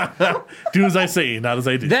it. Do as I say, not as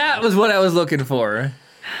I do. That was what I was looking for.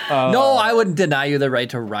 No, I wouldn't deny you the right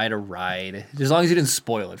to ride a ride, as long as you didn't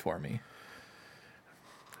spoil it for me.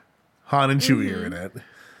 Han and Chewie are in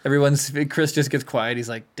it. Chris just gets quiet. He's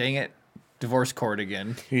like, "Dang it, divorce court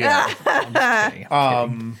again." Yeah. I'm just kidding. I'm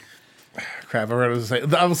kidding. Crap, I was going to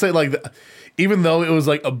say. I would say, like, even though it was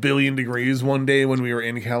like 1 billion degrees one day when we were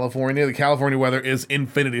in California, the California weather is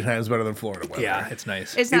infinity times better than Florida weather. Yeah, it's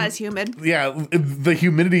nice. It's not as humid. Yeah, the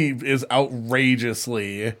humidity is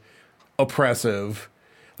outrageously oppressive.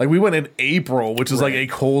 Like, we went in April, which is like a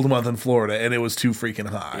cold month in Florida, and it was too freaking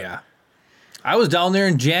hot. Yeah. I was down there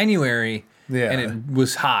in January, Yeah. and it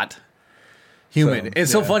was hot, humid. So,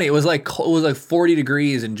 It's so yeah. funny. It was like 40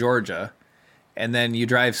 degrees in Georgia, and then you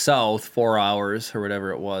drive south 4 hours or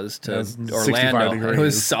whatever it was to That's 65 Orlando. And it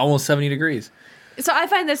was degrees. almost 70 degrees. So I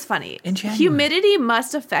find this funny. In January. Humidity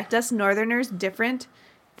must affect us Northerners different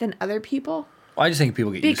than other people Well, I just think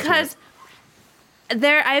people get used to because it.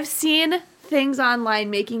 I've seen things online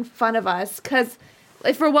making fun of us because.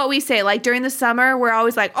 Like for what we say, like during the summer, we're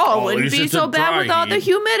always like, "Oh, it wouldn't it's be just so a bad dry without the heat."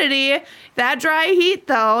 humidity." That dry heat,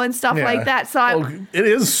 though, and stuff Yeah. like that. So I, Oh, it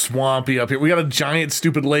is swampy up here. We got a giant,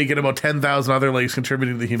 stupid lake and about 10,000 other lakes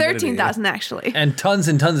contributing to the humidity. 13,000 actually. And tons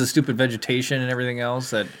of stupid vegetation and everything else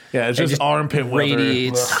that Yeah, it's just armpit weather.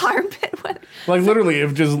 radiates. Ugh. Armpit weather. Like, literally,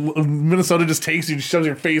 if just Minnesota just takes you and shoves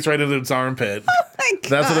your face right into its armpit. My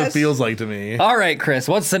That's what it gosh. feels like to me. All right, Chris,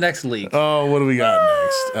 what's the next leak? Oh, what do we got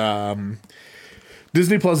next?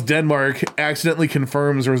 Disney Plus Denmark accidentally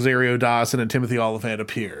confirms Rosario Dawson and Timothy Oliphant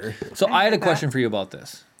appear. So I had a question for you about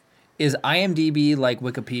this. Is IMDb like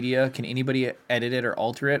Wikipedia? Can anybody edit it or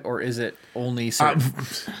alter it, or is it only certain?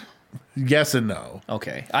 Yes and no.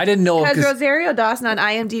 Okay, I didn't know Because 'cause- Rosario Dawson on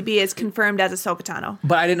IMDb is confirmed as Ahsoka Tano.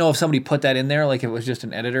 but I didn't know if somebody put that in there, like it was just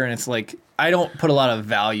an editor, and it's like I don't put a lot of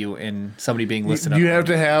value in somebody being listed. You on have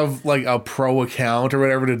to have like a pro account or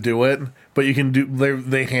whatever to do it, but you can do.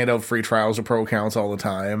 They hand out free trials of pro accounts all the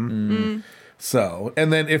time. So,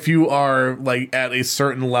 and then if you are like at a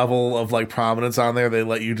certain level of like prominence on there, they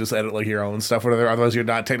let you just edit like your own stuff, whatever. Otherwise, you're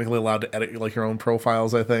not technically allowed to edit like your own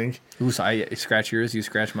profiles. I think. Ooh, so I scratch yours, you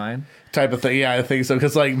scratch mine. Type of thing. Yeah, I think so.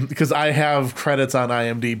 Because I have credits on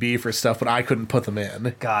IMDb for stuff, but I couldn't put them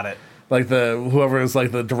in. Got it. Like whoever is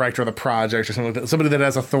like the director of the project or something like that. Somebody that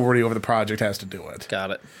has authority over the project has to do it.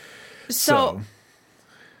 Got it. So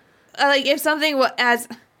like if something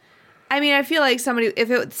I feel like somebody, if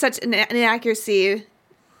it was such an inaccuracy,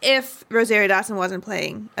 if Rosario Dawson wasn't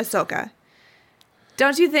playing Ahsoka,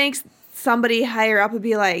 don't you think somebody higher up would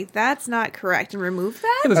be like, that's not correct, and remove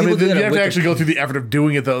that? Yeah, I mean, people do you that have on to actually Wikipedia. go through the effort of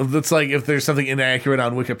doing it, though. That's like if there's something inaccurate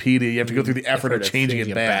on Wikipedia, you have to go through the effort of changing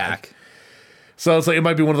it back. So it's like it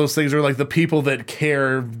might be one of those things where like the people that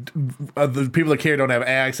care, the people that care don't have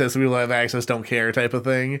access, the people that have access don't care, type of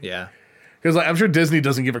thing. Yeah. Because like, I'm sure Disney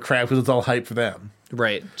doesn't give a crap because it's all hype for them.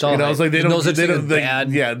 Right. It's all You know, it's like they don't. They don't They,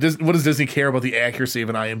 bad. yeah. What does Disney care about the accuracy of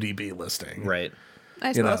an IMDb listing? Right. I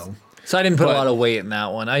You suppose. know. So I didn't put But- a lot of weight in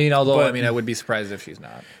that one. Although but- I would be surprised if she's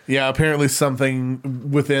not. Yeah. Apparently, something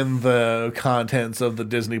within the contents of the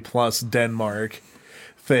Disney Plus Denmark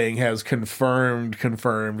thing has confirmed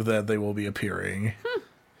that they will be appearing.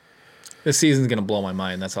 This season's gonna blow my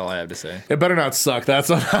mind. That's all I have to say. It better not suck. That's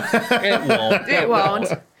all. It won't. It won't.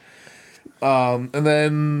 And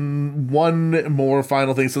then one more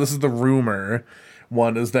final thing. So this is the rumor.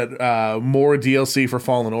 One is that more DLC for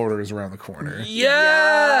Fallen Order is around the corner.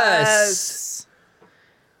 Yes.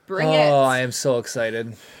 Bring Oh, it. I am so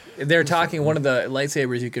excited. They're talking. One of the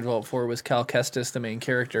lightsabers you could vote for was Cal Kestis, the main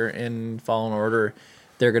character in Fallen Order.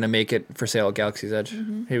 They're gonna make it for sale at Galaxy's Edge.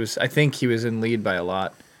 I think he was in lead by a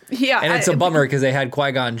lot, Yeah. and it's a bummer because they had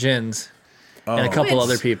Qui-Gon Jinns and a couple Which-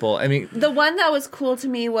 other people. I mean, The one that was cool to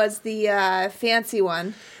me was the fancy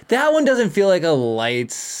one. that one doesn't feel like a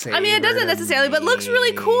lightsaber. I mean, it doesn't to necessarily, but me. looks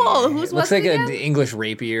really cool. Whose Looks was like it an again? English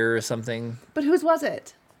rapier or something. But whose was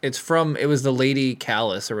it? It was the Lady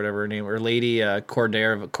Callus or whatever her name, or Lady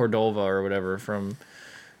Cordova or whatever from.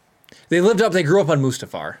 They grew up on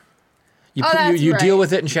Mustafar. You that's you deal right.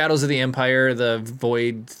 with it in Shadows of the Empire, the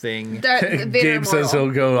Void thing. Vader Gabe says Immortal.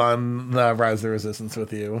 he'll go on Rise of the Resistance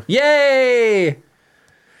with you. Yay!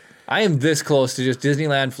 I am this close to just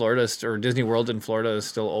Disneyland, Florida, or Disney World in Florida is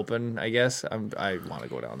still open. I guess I want to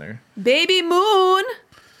go down there. Baby Moon.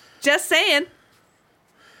 Just saying.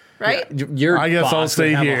 Right? Your I guess boss I'll would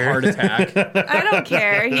stay have here. a heart attack. I don't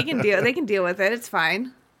care. They can deal with it. It's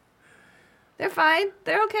fine. They're fine.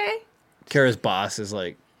 They're okay. Kara's boss is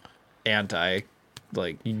like anti.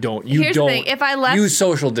 Like you don't Here's the thing, if I left- use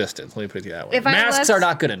social distance. Let me put it that way. If I Masks left- are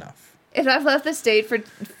not good enough. If I've left the state for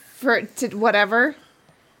to whatever,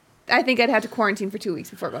 I think I'd have to quarantine for 2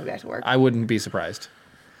 weeks before going back to work. I wouldn't be surprised.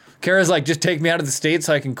 Kara's like, just take me out of the state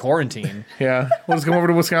so I can quarantine. Yeah. We'll just come over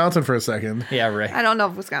to Wisconsin for a second. Yeah, right. I don't know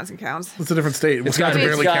if Wisconsin counts. It's a different state. It's got, Wisconsin it's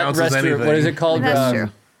barely got counts as anything. what is it called? That's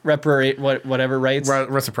true. Whatever rights.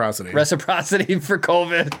 Reciprocity. Reciprocity for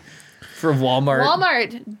COVID. For Walmart.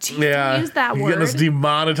 Walmart. Jeez, Yeah. don't use that You're word. getting us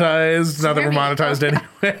demonetized. Not that we're Jeremy.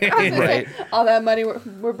 monetized anyway. Right. All that money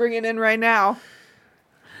we're bringing in right now.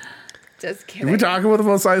 Just kidding. Did we talk about the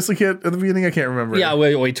Mos Eisley kit at the beginning? I can't remember. Yeah,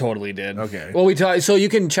 we totally did. Okay. Well, so you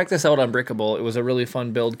can check this out on Brickable. It was a really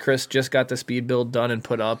fun build. Chris just got the speed build done and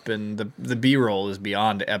put up, and the B-roll is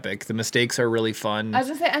beyond epic. The mistakes are really fun. I was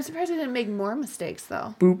gonna say, I'm surprised I didn't make more mistakes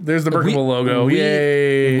though. Boop. There's the Brickable logo. we-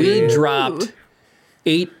 Yay. We dropped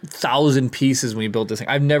 8,000 pieces when we built this thing.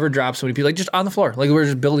 I've never dropped so many pieces, like just on the floor. Like we were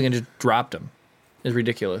just building and just dropped them. It's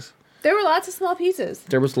ridiculous. There were lots of small pieces,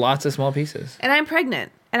 There was lots of small pieces. and I'm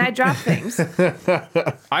pregnant, and I drop things.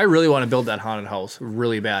 I really want to build that haunted house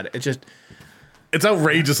really bad. It's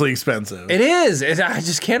outrageously expensive. It is. I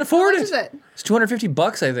just can't afford How much is it? It's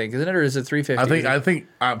 $250, I think, isn't it, or is it $350? I think.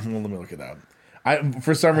 Well, let me look it up.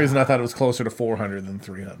 For some reason, I thought it was closer to 400 than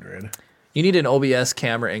 300. You need an OBS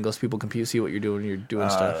camera angle so people can see what you're doing when you're doing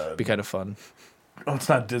stuff. It'd be kind of fun. Oh, it's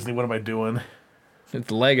not Disney. What am I doing? It's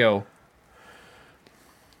Lego.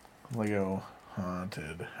 Lego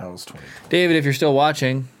Haunted House 2020. David, if you're still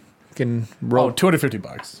watching, you can Oh, rope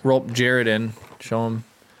 $250. rope Jared in. Show him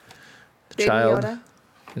the Baby child Yoda.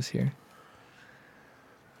 is here.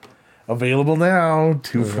 Available now.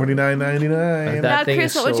 $249.99. That Now, thing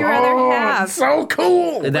Chris, is what would so- you rather Oh, have? it's so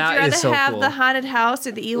cool. Would you That rather is so have cool. the haunted house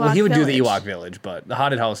or the Ewok Well, he would do the Village? Ewok Village, but the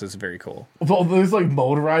haunted house is very cool. Well, there's like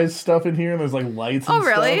motorized stuff in here, and there's like lights. And Oh,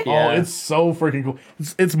 really? Stuff. Yeah. Oh, it's so freaking cool.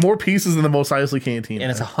 It's more pieces than the Mos Eisley Cantina.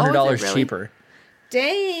 And it's $100 really? cheaper.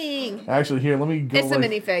 Dang. Actually, here, let me go. It's the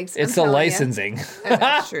minifigs. It's the licensing.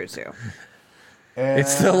 That's true too.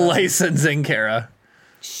 It's the licensing, Kara.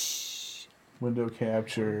 Window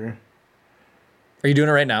capture. Are you doing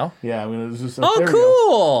it right now? Yeah, I mean, it's just. Oh, there we go.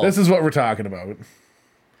 cool. This is what we're talking about.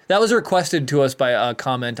 That was requested to us by a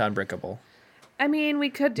comment on Brickable. I mean, we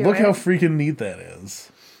could do Look it. how freaking neat that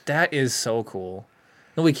is. That is so cool.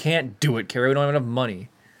 No, we can't do it, Carrie. We don't have enough money.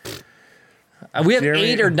 We have Jeremy,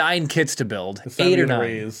 8 or 9 kits to build. It's time 8 to or get a 9.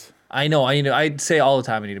 raise. I know. I'd say all the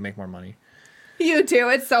time I need to make more money. You too.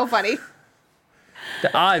 It's so funny.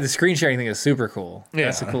 The screen sharing thing is super cool.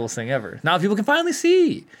 That's the Yeah. coolest thing ever. Now people can finally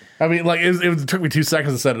see. I mean, like, it took me 2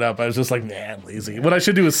 seconds to set it up. I was just like, man, lazy. What I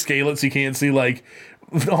should do is scale it so you can't see, like,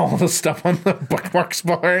 all the stuff on the bookmarks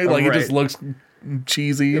bar. Like, it just Right. looks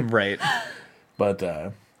cheesy. Right. But,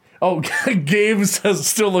 Gabe says,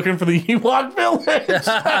 still looking for the Ewok Village.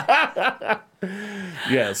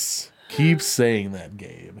 Yes. Keep saying that,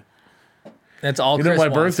 Gabe. That's all You know, Chris my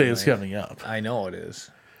wants birthday in is life. coming up. I know it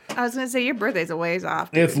is. I was gonna say your birthday's a ways off.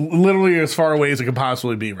 It's literally as far away as it could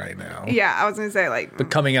possibly be right now. Yeah, I was gonna say like.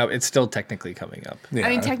 But coming up, it's still technically coming up. Yeah. I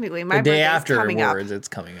mean, technically, my The day birthday's coming up. afterwards, it's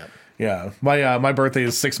coming up. Yeah, my birthday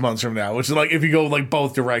is 6 months from now, which is like if you go like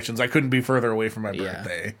both directions, I couldn't be further away from my Yeah.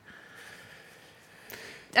 birthday.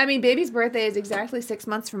 I mean, baby's birthday is exactly 6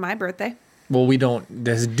 months from my birthday. Well, we don't.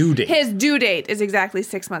 There's due date. His due date is exactly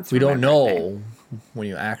 6 months from We my don't birthday. know when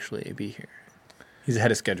you actually be here. He's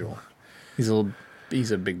ahead of schedule. He's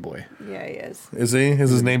a big boy. Yeah, he is. Is he?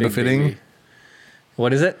 Is his name Big befitting? baby.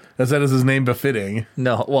 What is it? I said, is his name befitting?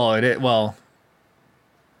 No. Well, it is. Well,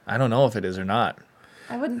 I don't know if it is or not.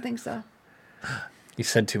 I wouldn't think so. You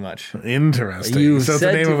said too much. Interesting. You so it's the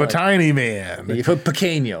said name too of a much. tiny man. You put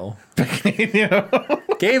pequeño.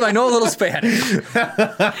 Gabe, I know a little Spanish.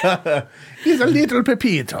 He's a little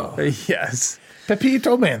Pepito. Yes.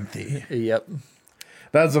 Pepito Menti. Yep.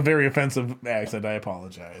 That's a very offensive accent. I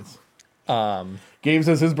apologize. Gabe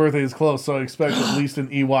says his birthday is close, so I expect at least an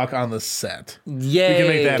Ewok on the set. Yay. can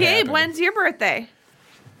make that Gabe, happen. when's your birthday?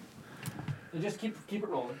 Just keep it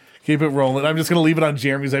rolling. Keep it rolling. I'm just going to leave it on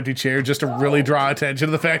Jeremy's empty chair just to really draw attention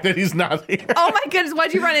to the fact that he's not here. Oh my goodness,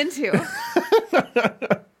 what'd you run into?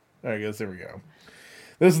 I guess there we go.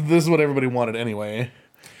 This is what everybody wanted anyway.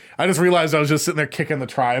 I just realized I was just sitting there kicking the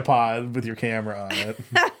tripod with your camera on it.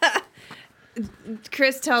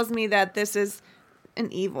 Chris tells me that this is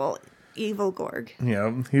an evil Gorg. You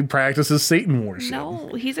know, he practices Satan worship. No,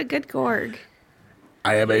 he's a good Gorg.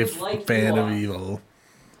 I am a like fan of Ewok. evil.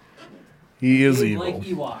 He is evil.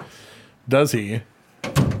 Ewoks. Does he?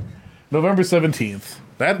 November 17th.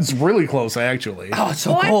 That's really close, actually. Oh, it's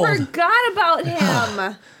so Oh, cold. I forgot about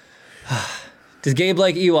him. Does Gabe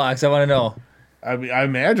like Ewoks? I want to know. I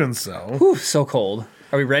imagine so. Whew, so cold.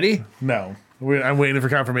 Are we ready? No. I'm waiting for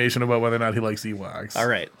confirmation about whether or not he likes Ewoks. All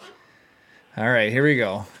right. All right, here we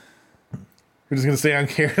go. We're just going to stay on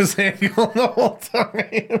Kara's angle the whole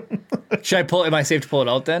time. Should I pull? Am I safe to pull it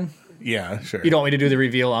out then? Yeah, sure. You don't want me to do the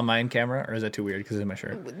reveal on my camera, or is that too weird because it's in my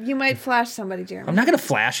shirt? You might flash somebody, Jeremy. I'm not gonna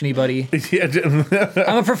flash anybody. Yeah,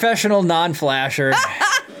 I'm a professional non-flasher.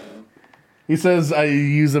 he says I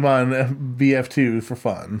use them on BF2 for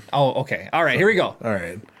fun. Oh, okay. All right, here we go. All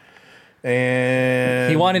right. And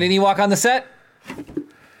He wanted an Ewok on the set.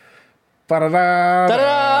 Ba-da-da.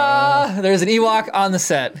 Ta-da! There's an Ewok on the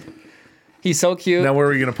set. He's so cute. Now where are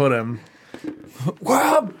we gonna put him?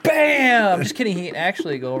 Wow, bam! Just kidding. He can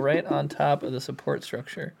actually go right on top of the support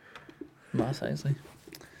structure. Mos Eisley.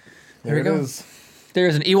 There we it go. is.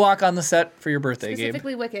 There's an Ewok on the set for your birthday, Gabe.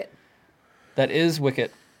 Specifically Wicket. That is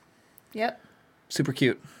Wicket. Yep. Super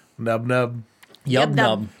cute. Nub nub. Yub Yub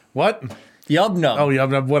nub. What? Yub nub. Oh, yub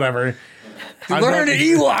nub. Whatever. Learn an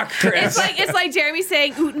Ewok, Chris. It's like Jeremy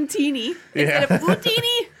saying Ootantini instead of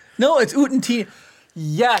Ootini. No, it's Ootantini.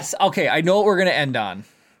 Yes. Okay, I know what we're gonna end on.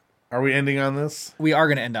 Are we ending on this? We are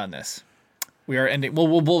gonna end on this. We are ending.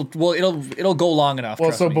 Well, it'll go long enough.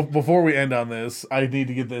 Well, trust so me. before we end on this, I need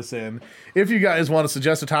to get this in. If you guys want to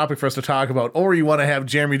suggest a topic for us to talk about, or you want to have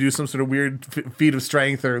Jeremy do some sort of weird feat of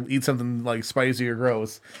strength or eat something like spicy or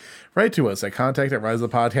gross, write to us at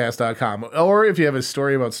contact@riseofthepodcast.com. Or if you have a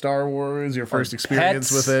story about Star Wars, your first experience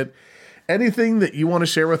pets. with it, anything that you want to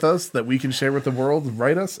share with us that we can share with the world,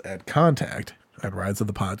 write us at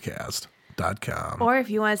contact@riseofthepodcast.com. Or if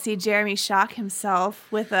you want to see Jeremy shock himself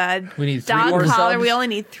with a We need 3 dog more collar, subs. we only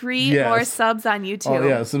need 3 Yes. more subs on YouTube. Oh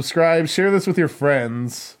yeah, subscribe, share this with your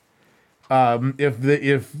friends.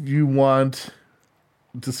 If you want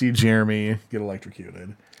to see Jeremy get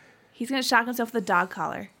electrocuted, He's gonna shock himself with a dog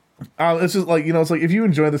collar. it's just like it's like if you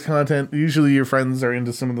enjoy this content, usually your friends are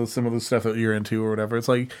into some of the stuff that you're into or whatever. It's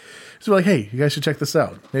like hey, you guys should check this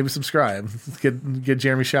out. Maybe subscribe. Get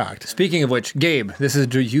Jeremy shocked. Speaking of which, Gabe, this is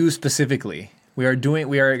to you specifically. We are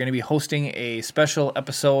going to be hosting a special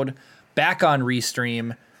episode back on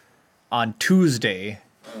Restream on Tuesday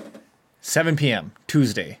 7 p.m.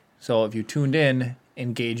 Tuesday. So if you tuned in,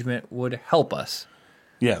 engagement would help us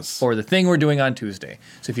Yes. for the thing we're doing on Tuesday.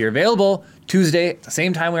 So if you're available Tuesday at the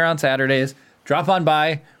same time we're on Saturdays, drop on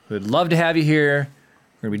by. We'd love to have you here.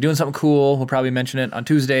 We're going to be doing something cool. We'll probably mention it on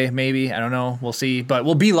Tuesday, maybe. I don't know. We'll see. But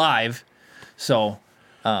we'll be live. So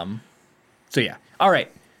yeah. All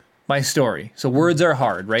right. My story. So words are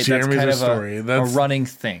hard, right? Jeremy's That's kind of story. a That's- running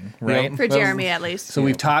thing, right? Yep. For Jeremy, at least. So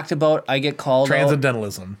we've talked about I get called out.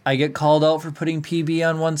 Transcendentalism. I get called out for putting PB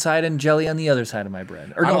on one side and jelly on the other side of my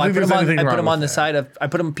bread. Or I no, don't I think put there's them on. anything I put wrong them on with the that. side of. I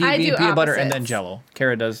put them PB I and do peanut butter and then opposites. Jello.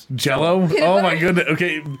 Kara does. Jello? Oh my goodness.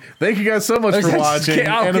 Okay. Thank you guys so much for watching. Okay,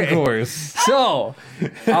 And of okay. course. So, all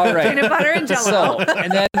right. Peanut butter and Jello. So,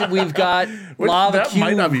 and then we've got Lava That Q.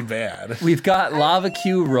 might not be bad. We've got Lava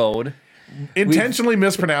Q Road. Intentionally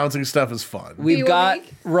mispronouncing stuff is fun. We've You got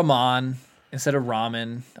awake? Raman instead of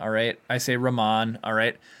ramen. All right. I say Raman. All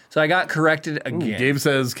right. So I got corrected again. Gabe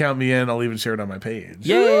says, "Count me in. I'll even share it on my page."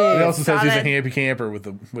 Yay! He also says he's a Solid. happy camper with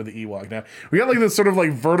the Ewok. Now we got like this sort of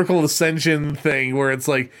like vertical ascension thing where it's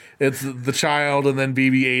like it's the child and then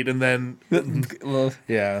BB-8 and then Well,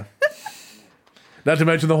 yeah. Not to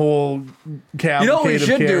mention the whole cavalcade know what we of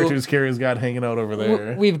should do? characters Carrie's got hanging out over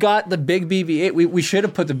there. we've got the big BB-8. We should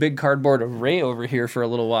have put the big cardboard of Ray over here for a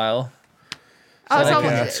little while. Oh, So so I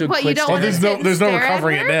can- what, you don't Well, want to there's sit no and there's no stare at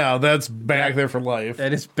recovering her? it now. That's back there for life.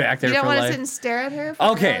 That is back there You don't for want to life. sit and stare at her for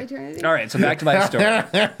Okay. eternity? All right. So back to my story.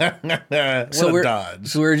 What so a we're dodge.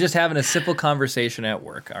 so we were just having a simple conversation at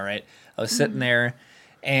work. All right. I was sitting there,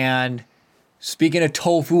 and speaking of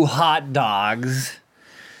tofu hot dogs.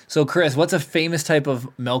 So Chris, what's a famous type of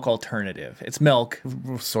milk alternative? It's milk.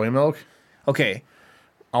 Soy milk, Okay.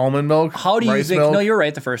 almond milk. How do you rice think? Milk? No, you're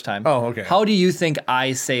right the first time. Oh, okay. How do you think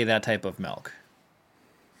I say that type of milk?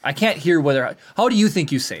 I can't hear whether. How do you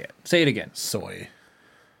think you say it? Say it again. Soy.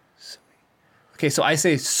 Okay, so I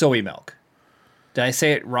say soy milk. Did I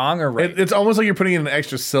say it wrong or right? It's almost like you're putting in an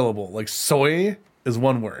extra syllable. Like soy is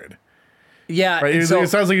one word, yeah. right? So it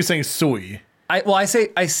sounds like you're saying soy.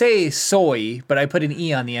 I say soy, but I put an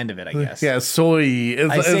e on the end of it. I guess. Yeah, soy. It's,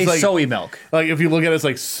 I say it's like, soy milk. Like if you look at it, it's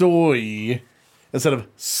like soy instead of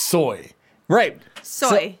soy. Right. Soy.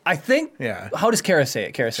 So I think. Yeah. How does Kara say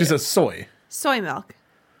it? Kara She says says soy. Soy milk.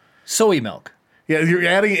 soy milk. Yeah, you're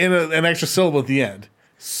adding in an extra syllable at the end.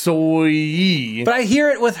 Soy. But I hear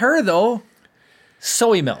it with her though.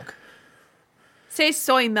 Soy milk. Say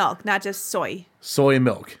soy milk, not just soy. Soy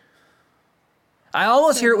milk. I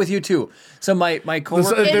almost hear it with you too. So my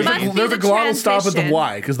coworker. It There's must be a the glottal stop at the transition.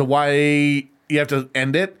 Y because the Y you have to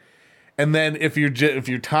end it, and then if you're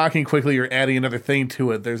talking quickly, you're adding another thing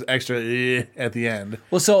to it. There's extra at the end.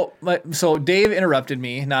 Well, so Dave interrupted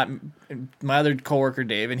me, not my other coworker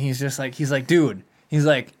Dave, and he's like, dude,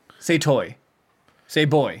 say toy, say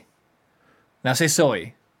boy, now say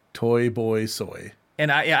soy, Toy boy soy.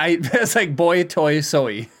 and I it's like boy, toy,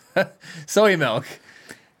 soy, soy milk,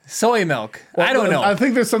 soy milk. I don't know. I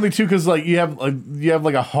think there's something too because like you have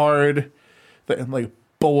like a hard, like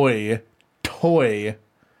boy, toy.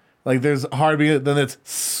 Like there's hard, then it's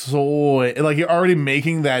soy. Like you're already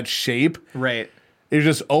making that shape. Right. You're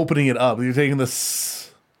just opening it up. You're taking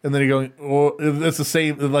this, and then you're going. Oh, it's the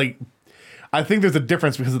same. Like I think there's a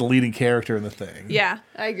difference because of the leading character in the thing. Yeah,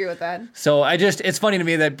 I agree with that. So it's funny to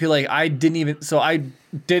me that people like I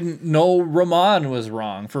didn't know Raman was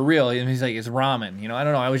wrong for real, and he's like it's ramen. I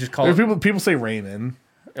don't know. I was just call There's it people say ramen.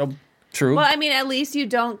 true. Well, I mean, at least you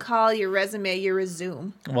don't call your resume your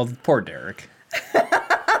resume. Well, poor Derek.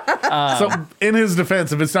 So in his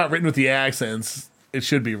defense, if it's not written with the accents, it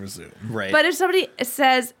should be resumed. Right. But if somebody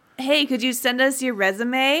says, "Hey, could you send us your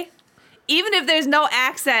resume?" Even if there's no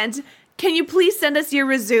accent, can you please send us your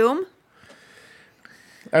resume?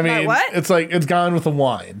 I mean, what? it's like it's gone with the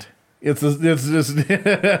wind. It's just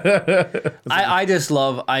I just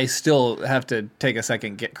love. I still have to take a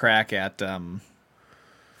second get crack at. I'm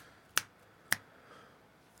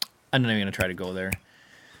not even gonna try to go there.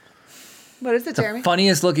 What is it, Jeremy?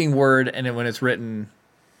 Funniest looking word, and then when it's written,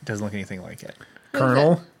 it doesn't look anything like it.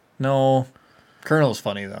 Colonel No, Colonel's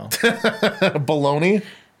funny though. baloney.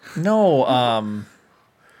 No,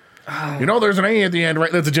 You know, there's an A at the end,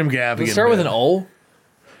 right? That's a Jim Gaffigan. does it start with an bit. O?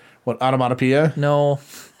 What onomatopoeia? No.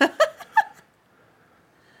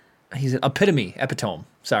 He's an epitome.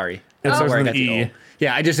 Sorry. It starts Where I with got an the E. O.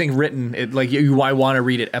 Yeah, I just think written. It like I want to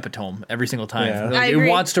read it epitome every single time. Yeah. Like, I it agree.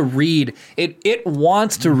 wants to read it. It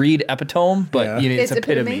wants to read epitome, but Yeah. it's It's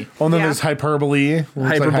epitome. epitome. Oh, and then Yeah. there's hyperbole. Looks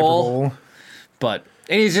like Hyperbole. But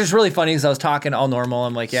and he's just really funny because I was talking all normal.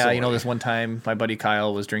 I'm like, yeah, Soy. this one time my buddy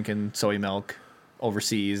Kyle was drinking soy milk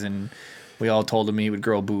overseas, and We all told him he would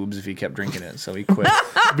grow boobs if he kept drinking it, so he quit.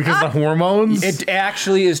 Because the hormones. It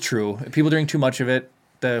actually is true. If people drink too much of it,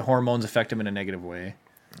 the hormones affect him in a negative way.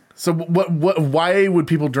 So why would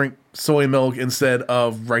people drink soy milk instead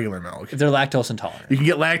of regular milk? If they're lactose intolerant. You can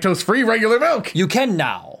get lactose-free regular milk. You can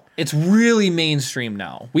now. It's really mainstream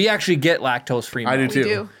now. We actually get lactose-free milk. I do We too.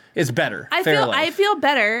 do. It's better. I feel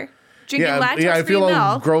better drinking Yeah, lactose-free I feel all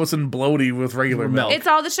milk. gross and bloaty with regular milk. Milk. It's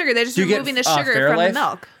all the sugar. They're just Do you removing get the sugar from Fairlife? the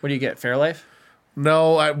milk. What do you get? Fairlife?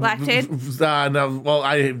 No, Lactate? No. Well,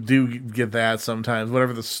 I do get that sometimes.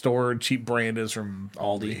 Whatever the store cheap brand is from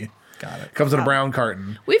Aldi. Got it. Comes in a brown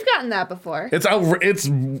carton. We've gotten that before. It's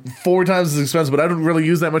 4 times as expensive, but I don't really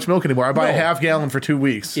use that much milk anymore. I buy a No. half gallon for 2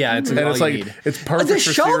 weeks. Yeah, it's and all it's you like need. it's perfect The for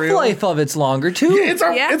shelf cereal. life of it's longer too.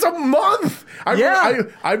 Yeah, Yeah. it's a month.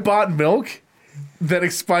 I bought milk that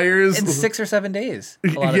expires in 6 or 7 days. A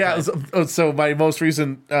lot of Yeah, times. so my most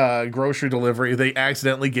recent grocery delivery, they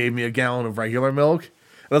accidentally gave me a gallon of regular milk. And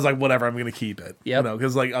I was like, whatever, I'm gonna keep it. Yep.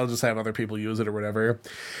 Because like I'll just have other people use it or whatever.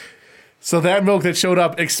 So that milk that showed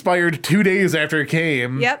up expired 2 days after it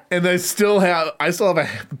came. Yep. And I still have a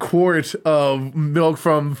quart of milk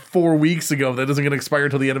from 4 weeks ago that isn't gonna expire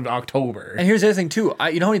until the end of October. And here's the other thing too.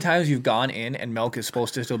 You know how many times you've gone in and milk is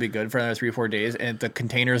supposed to still be good for another 3 or 4 days, and the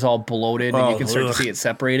container's all bloated, and you can start to see it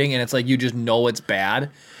separating, and it's like you just know it's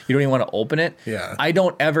bad. You don't even want to open it. Yeah. I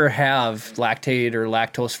don't ever have lactate or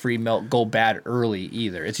lactose-free milk go bad early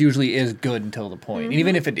either. It's usually is good until the point. And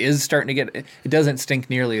even if it is starting to get, it doesn't stink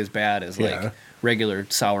nearly as bad as Yeah. like regular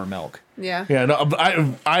sour milk. Yeah. Yeah, no,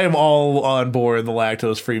 I am all on board the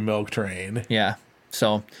lactose-free milk train. Yeah.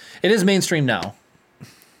 So it is mainstream now.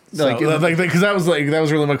 Because that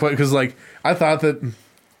was really my question. Because like I thought that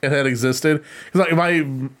it had existed. Because like my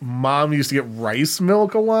mom used to get rice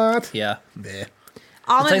milk a lot. Yeah. Meh.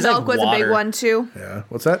 Almond tastes like milk was a big water. one too. Yeah.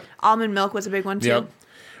 What's that? Almond milk was a big one too. Yep.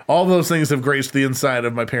 All those things have graced the inside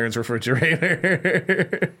of my parents'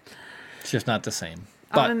 refrigerator. It's just not the same.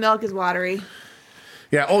 But Almond milk is watery.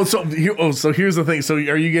 Yeah. So here's the thing. So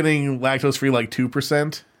are you getting lactose-free like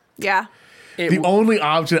 2%? Yeah. it The only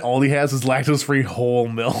option Aldi has is lactose-free whole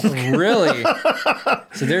milk. really.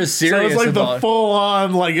 So they're So serious it's like the about full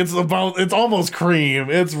on, like it's almost cream.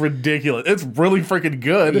 It's ridiculous. It's really freaking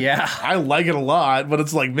good. Yeah. I like it a lot, but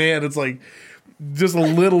it's like, man, it's like just a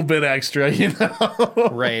little bit extra, you know?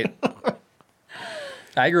 right.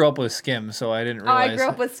 I grew up with skim, so I didn't Oh, realize. I grew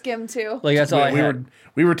up with skim too. like that's all I we had.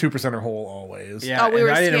 were 2% or whole always. Yeah, Oh, we and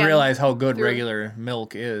were I didn't skim. realize how good We were- regular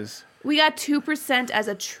milk is. We got 2% as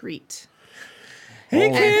a treat. Hey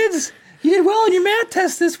kids, you did well on your math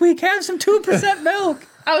test this week. Have some 2% milk.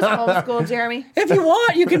 I was homeschooled, Jeremy. If you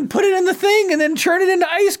want, you can put it in the thing and then churn it into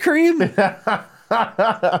ice cream.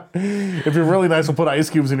 If you're really nice, we'll put ice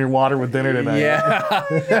cubes in your water with dinner tonight. Yeah.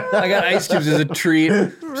 I got ice cubes as a treat.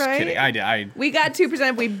 Just Right? kidding. I We got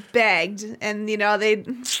 2%. We begged, and they.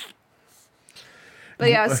 But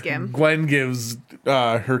yeah, it was skim. Gwen gives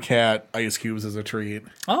her cat ice cubes as a treat.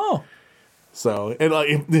 Oh. So, and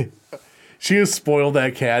like, she has spoiled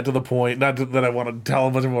that cat to the point, that I want to tell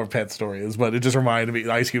a bunch of more pet stories, but it just reminded me,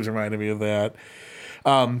 ice cubes reminded me of that.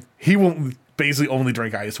 He will basically only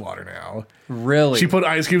drink ice water now. Really? She put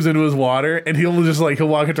ice cubes into his water, and he'll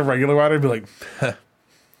walk into regular water and be like,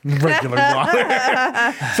 regular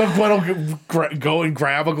water. So Gwen will go and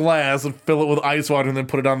grab a glass and fill it with ice water, and then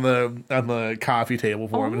put it on the coffee table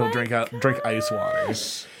for him, and he'll drink ice water.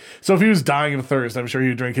 So if he was dying of thirst, I'm sure he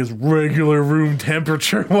would drink his regular room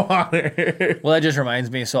temperature water. Well, that just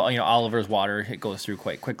reminds me. So, Oliver's water, it goes through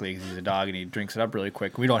quite quickly because he's a dog and he drinks it up really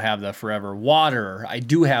quick. We don't have the forever water. I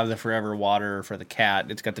do have the forever water for the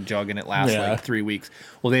cat. It's got the jug in it, lasts Yeah. like 3 weeks.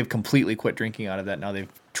 Well, they've completely quit drinking out of that. Now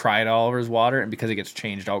they've tried Oliver's water, and because it gets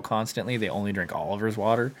changed out constantly, they only drink Oliver's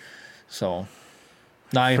water. So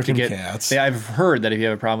now I have to Frickin' get. cats. I've heard that if you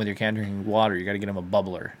have a problem with your cat drinking water, you got to get them a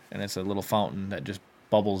bubbler, and it's a little fountain that just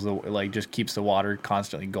bubbles just keeps the water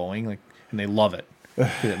constantly going, and they love it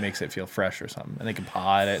because it makes it feel fresh or something, and they can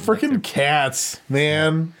paw at it. Freaking cats,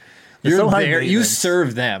 man. You're so high there. You maintenance.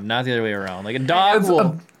 serve them, not the other way around. Like a dog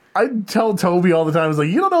will. I tell Toby all the time, it's like,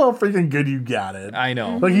 you don't know how freaking good you got it. I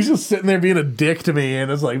know. Like, he's just sitting there being a dick to me,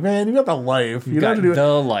 and it's like, man, you got the life. You don't got have to do it.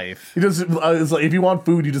 the life. You just, it's like, if you want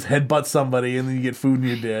food, you just headbutt somebody, and then you get food in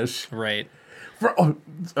your dish. Right.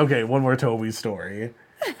 Okay, one more Toby story.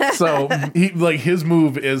 So his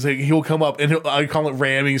move is he'll come up and I call it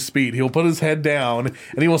ramming speed. He'll put his head down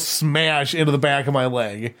and he will smash into the back of my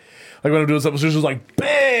leg. Like when I'm doing something, it's just like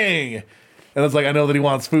bang. And it's like, I know that he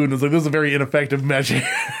wants food. And it's like, this is a very ineffective measure.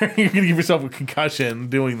 You're going to give yourself a concussion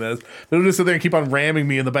doing this. But he'll just sit there and keep on ramming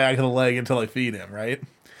me in the back of the leg until I feed him, right?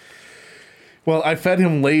 Well, I fed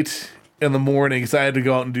him late in the morning because I had to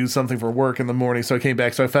go out and do something for work in the morning. So I came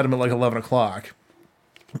back. So I fed him at like 11 o'clock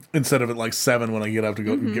instead of at like 7 when I get up to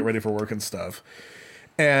go and get ready for work and stuff.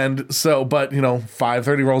 And so, but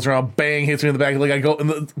 5:30 rolls around, bang, hits me in the back. Like I go,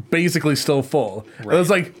 and basically still full. Right. And I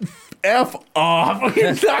was like, F off.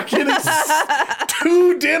 You're not getting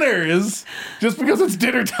 2 dinners just because it's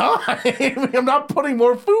dinner time. I'm not putting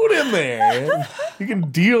more food in there. You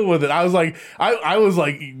can deal with it. I was like, I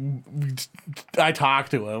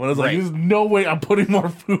talked to him. And I was like, there's no way I'm putting more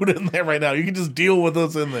food in there right now. You can just deal with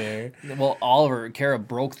what's in there. Well, Kara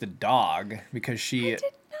broke the dog because she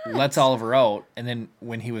lets Oliver out, and then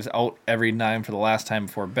when he was out every night for the last time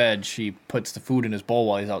before bed, she puts the food in his bowl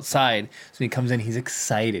while he's outside. So when he comes in, he's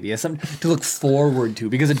excited. He has something to look forward to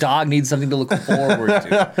because a dog needs something to look forward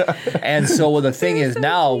to. And so the thing is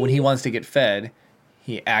now, when he wants to get fed,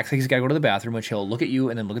 he acts like he's got to go to the bathroom, which he'll look at you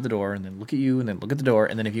and then look at the door and then look at you and then look at the door.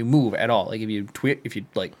 And then if you move at all, like if you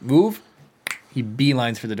move, he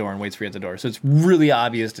beelines for the door and waits for you at the door. So it's really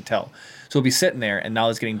obvious to tell. So he'll be sitting there, and now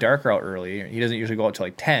it's getting darker out early. He doesn't usually go out till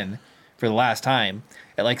like 10 for the last time.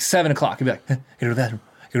 At like 7 o'clock, he'll be like, go to the bathroom,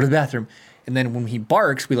 go to the bathroom. And then when he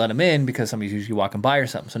barks, we let him in because somebody's usually walking by or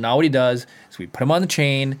something. So now what he does is we put him on the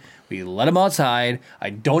chain, we let him outside. I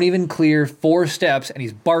don't even clear 4 steps, and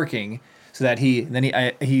he's barking so that he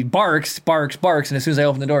barks, and as soon as I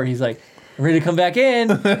open the door, he's like, I'm ready to come back in.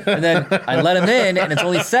 And then I let him in, and it's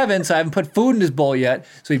only 7, so I haven't put food in his bowl yet.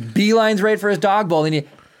 So he beelines right for his dog bowl, and he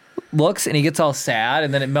looks, and he gets all sad,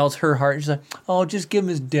 and then it melts her heart. And she's like, oh, just give him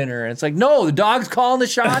his dinner. And it's like, no, the dog's calling the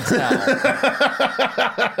shots now.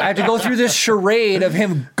 I have to go through this charade of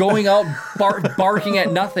him going out barking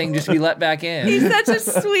at nothing just to be let back in. He's such a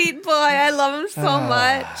sweet boy. I love him so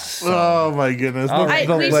much. Oh, my goodness.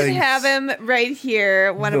 We should have him right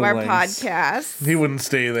here, one of our podcasts. He wouldn't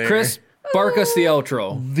stay there. Chris, bark us the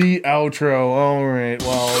outro. The outro. All right.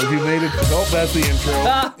 Well, if you made it. Oh, that's the intro.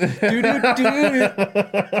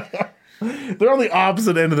 They're on the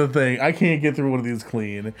opposite end of the thing. I can't get through one of these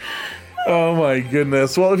clean. Oh my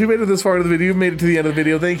goodness. Well, if you made it this far into the video, you made it to the end of the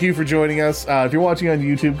video, thank you for joining us. If you're watching on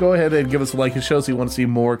YouTube, go ahead and give us a like and show us you want to see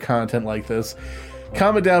more content like this.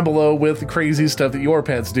 Comment down below with the crazy stuff that your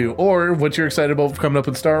pets do, or what you're excited about coming up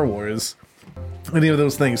in Star Wars. Any of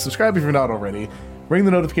those things. Subscribe if you're not already. Ring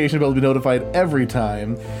the notification bell to be notified every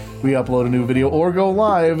time we upload a new video or go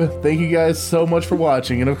live. Thank you guys so much for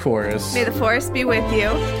watching, and of course, may the Force be with you.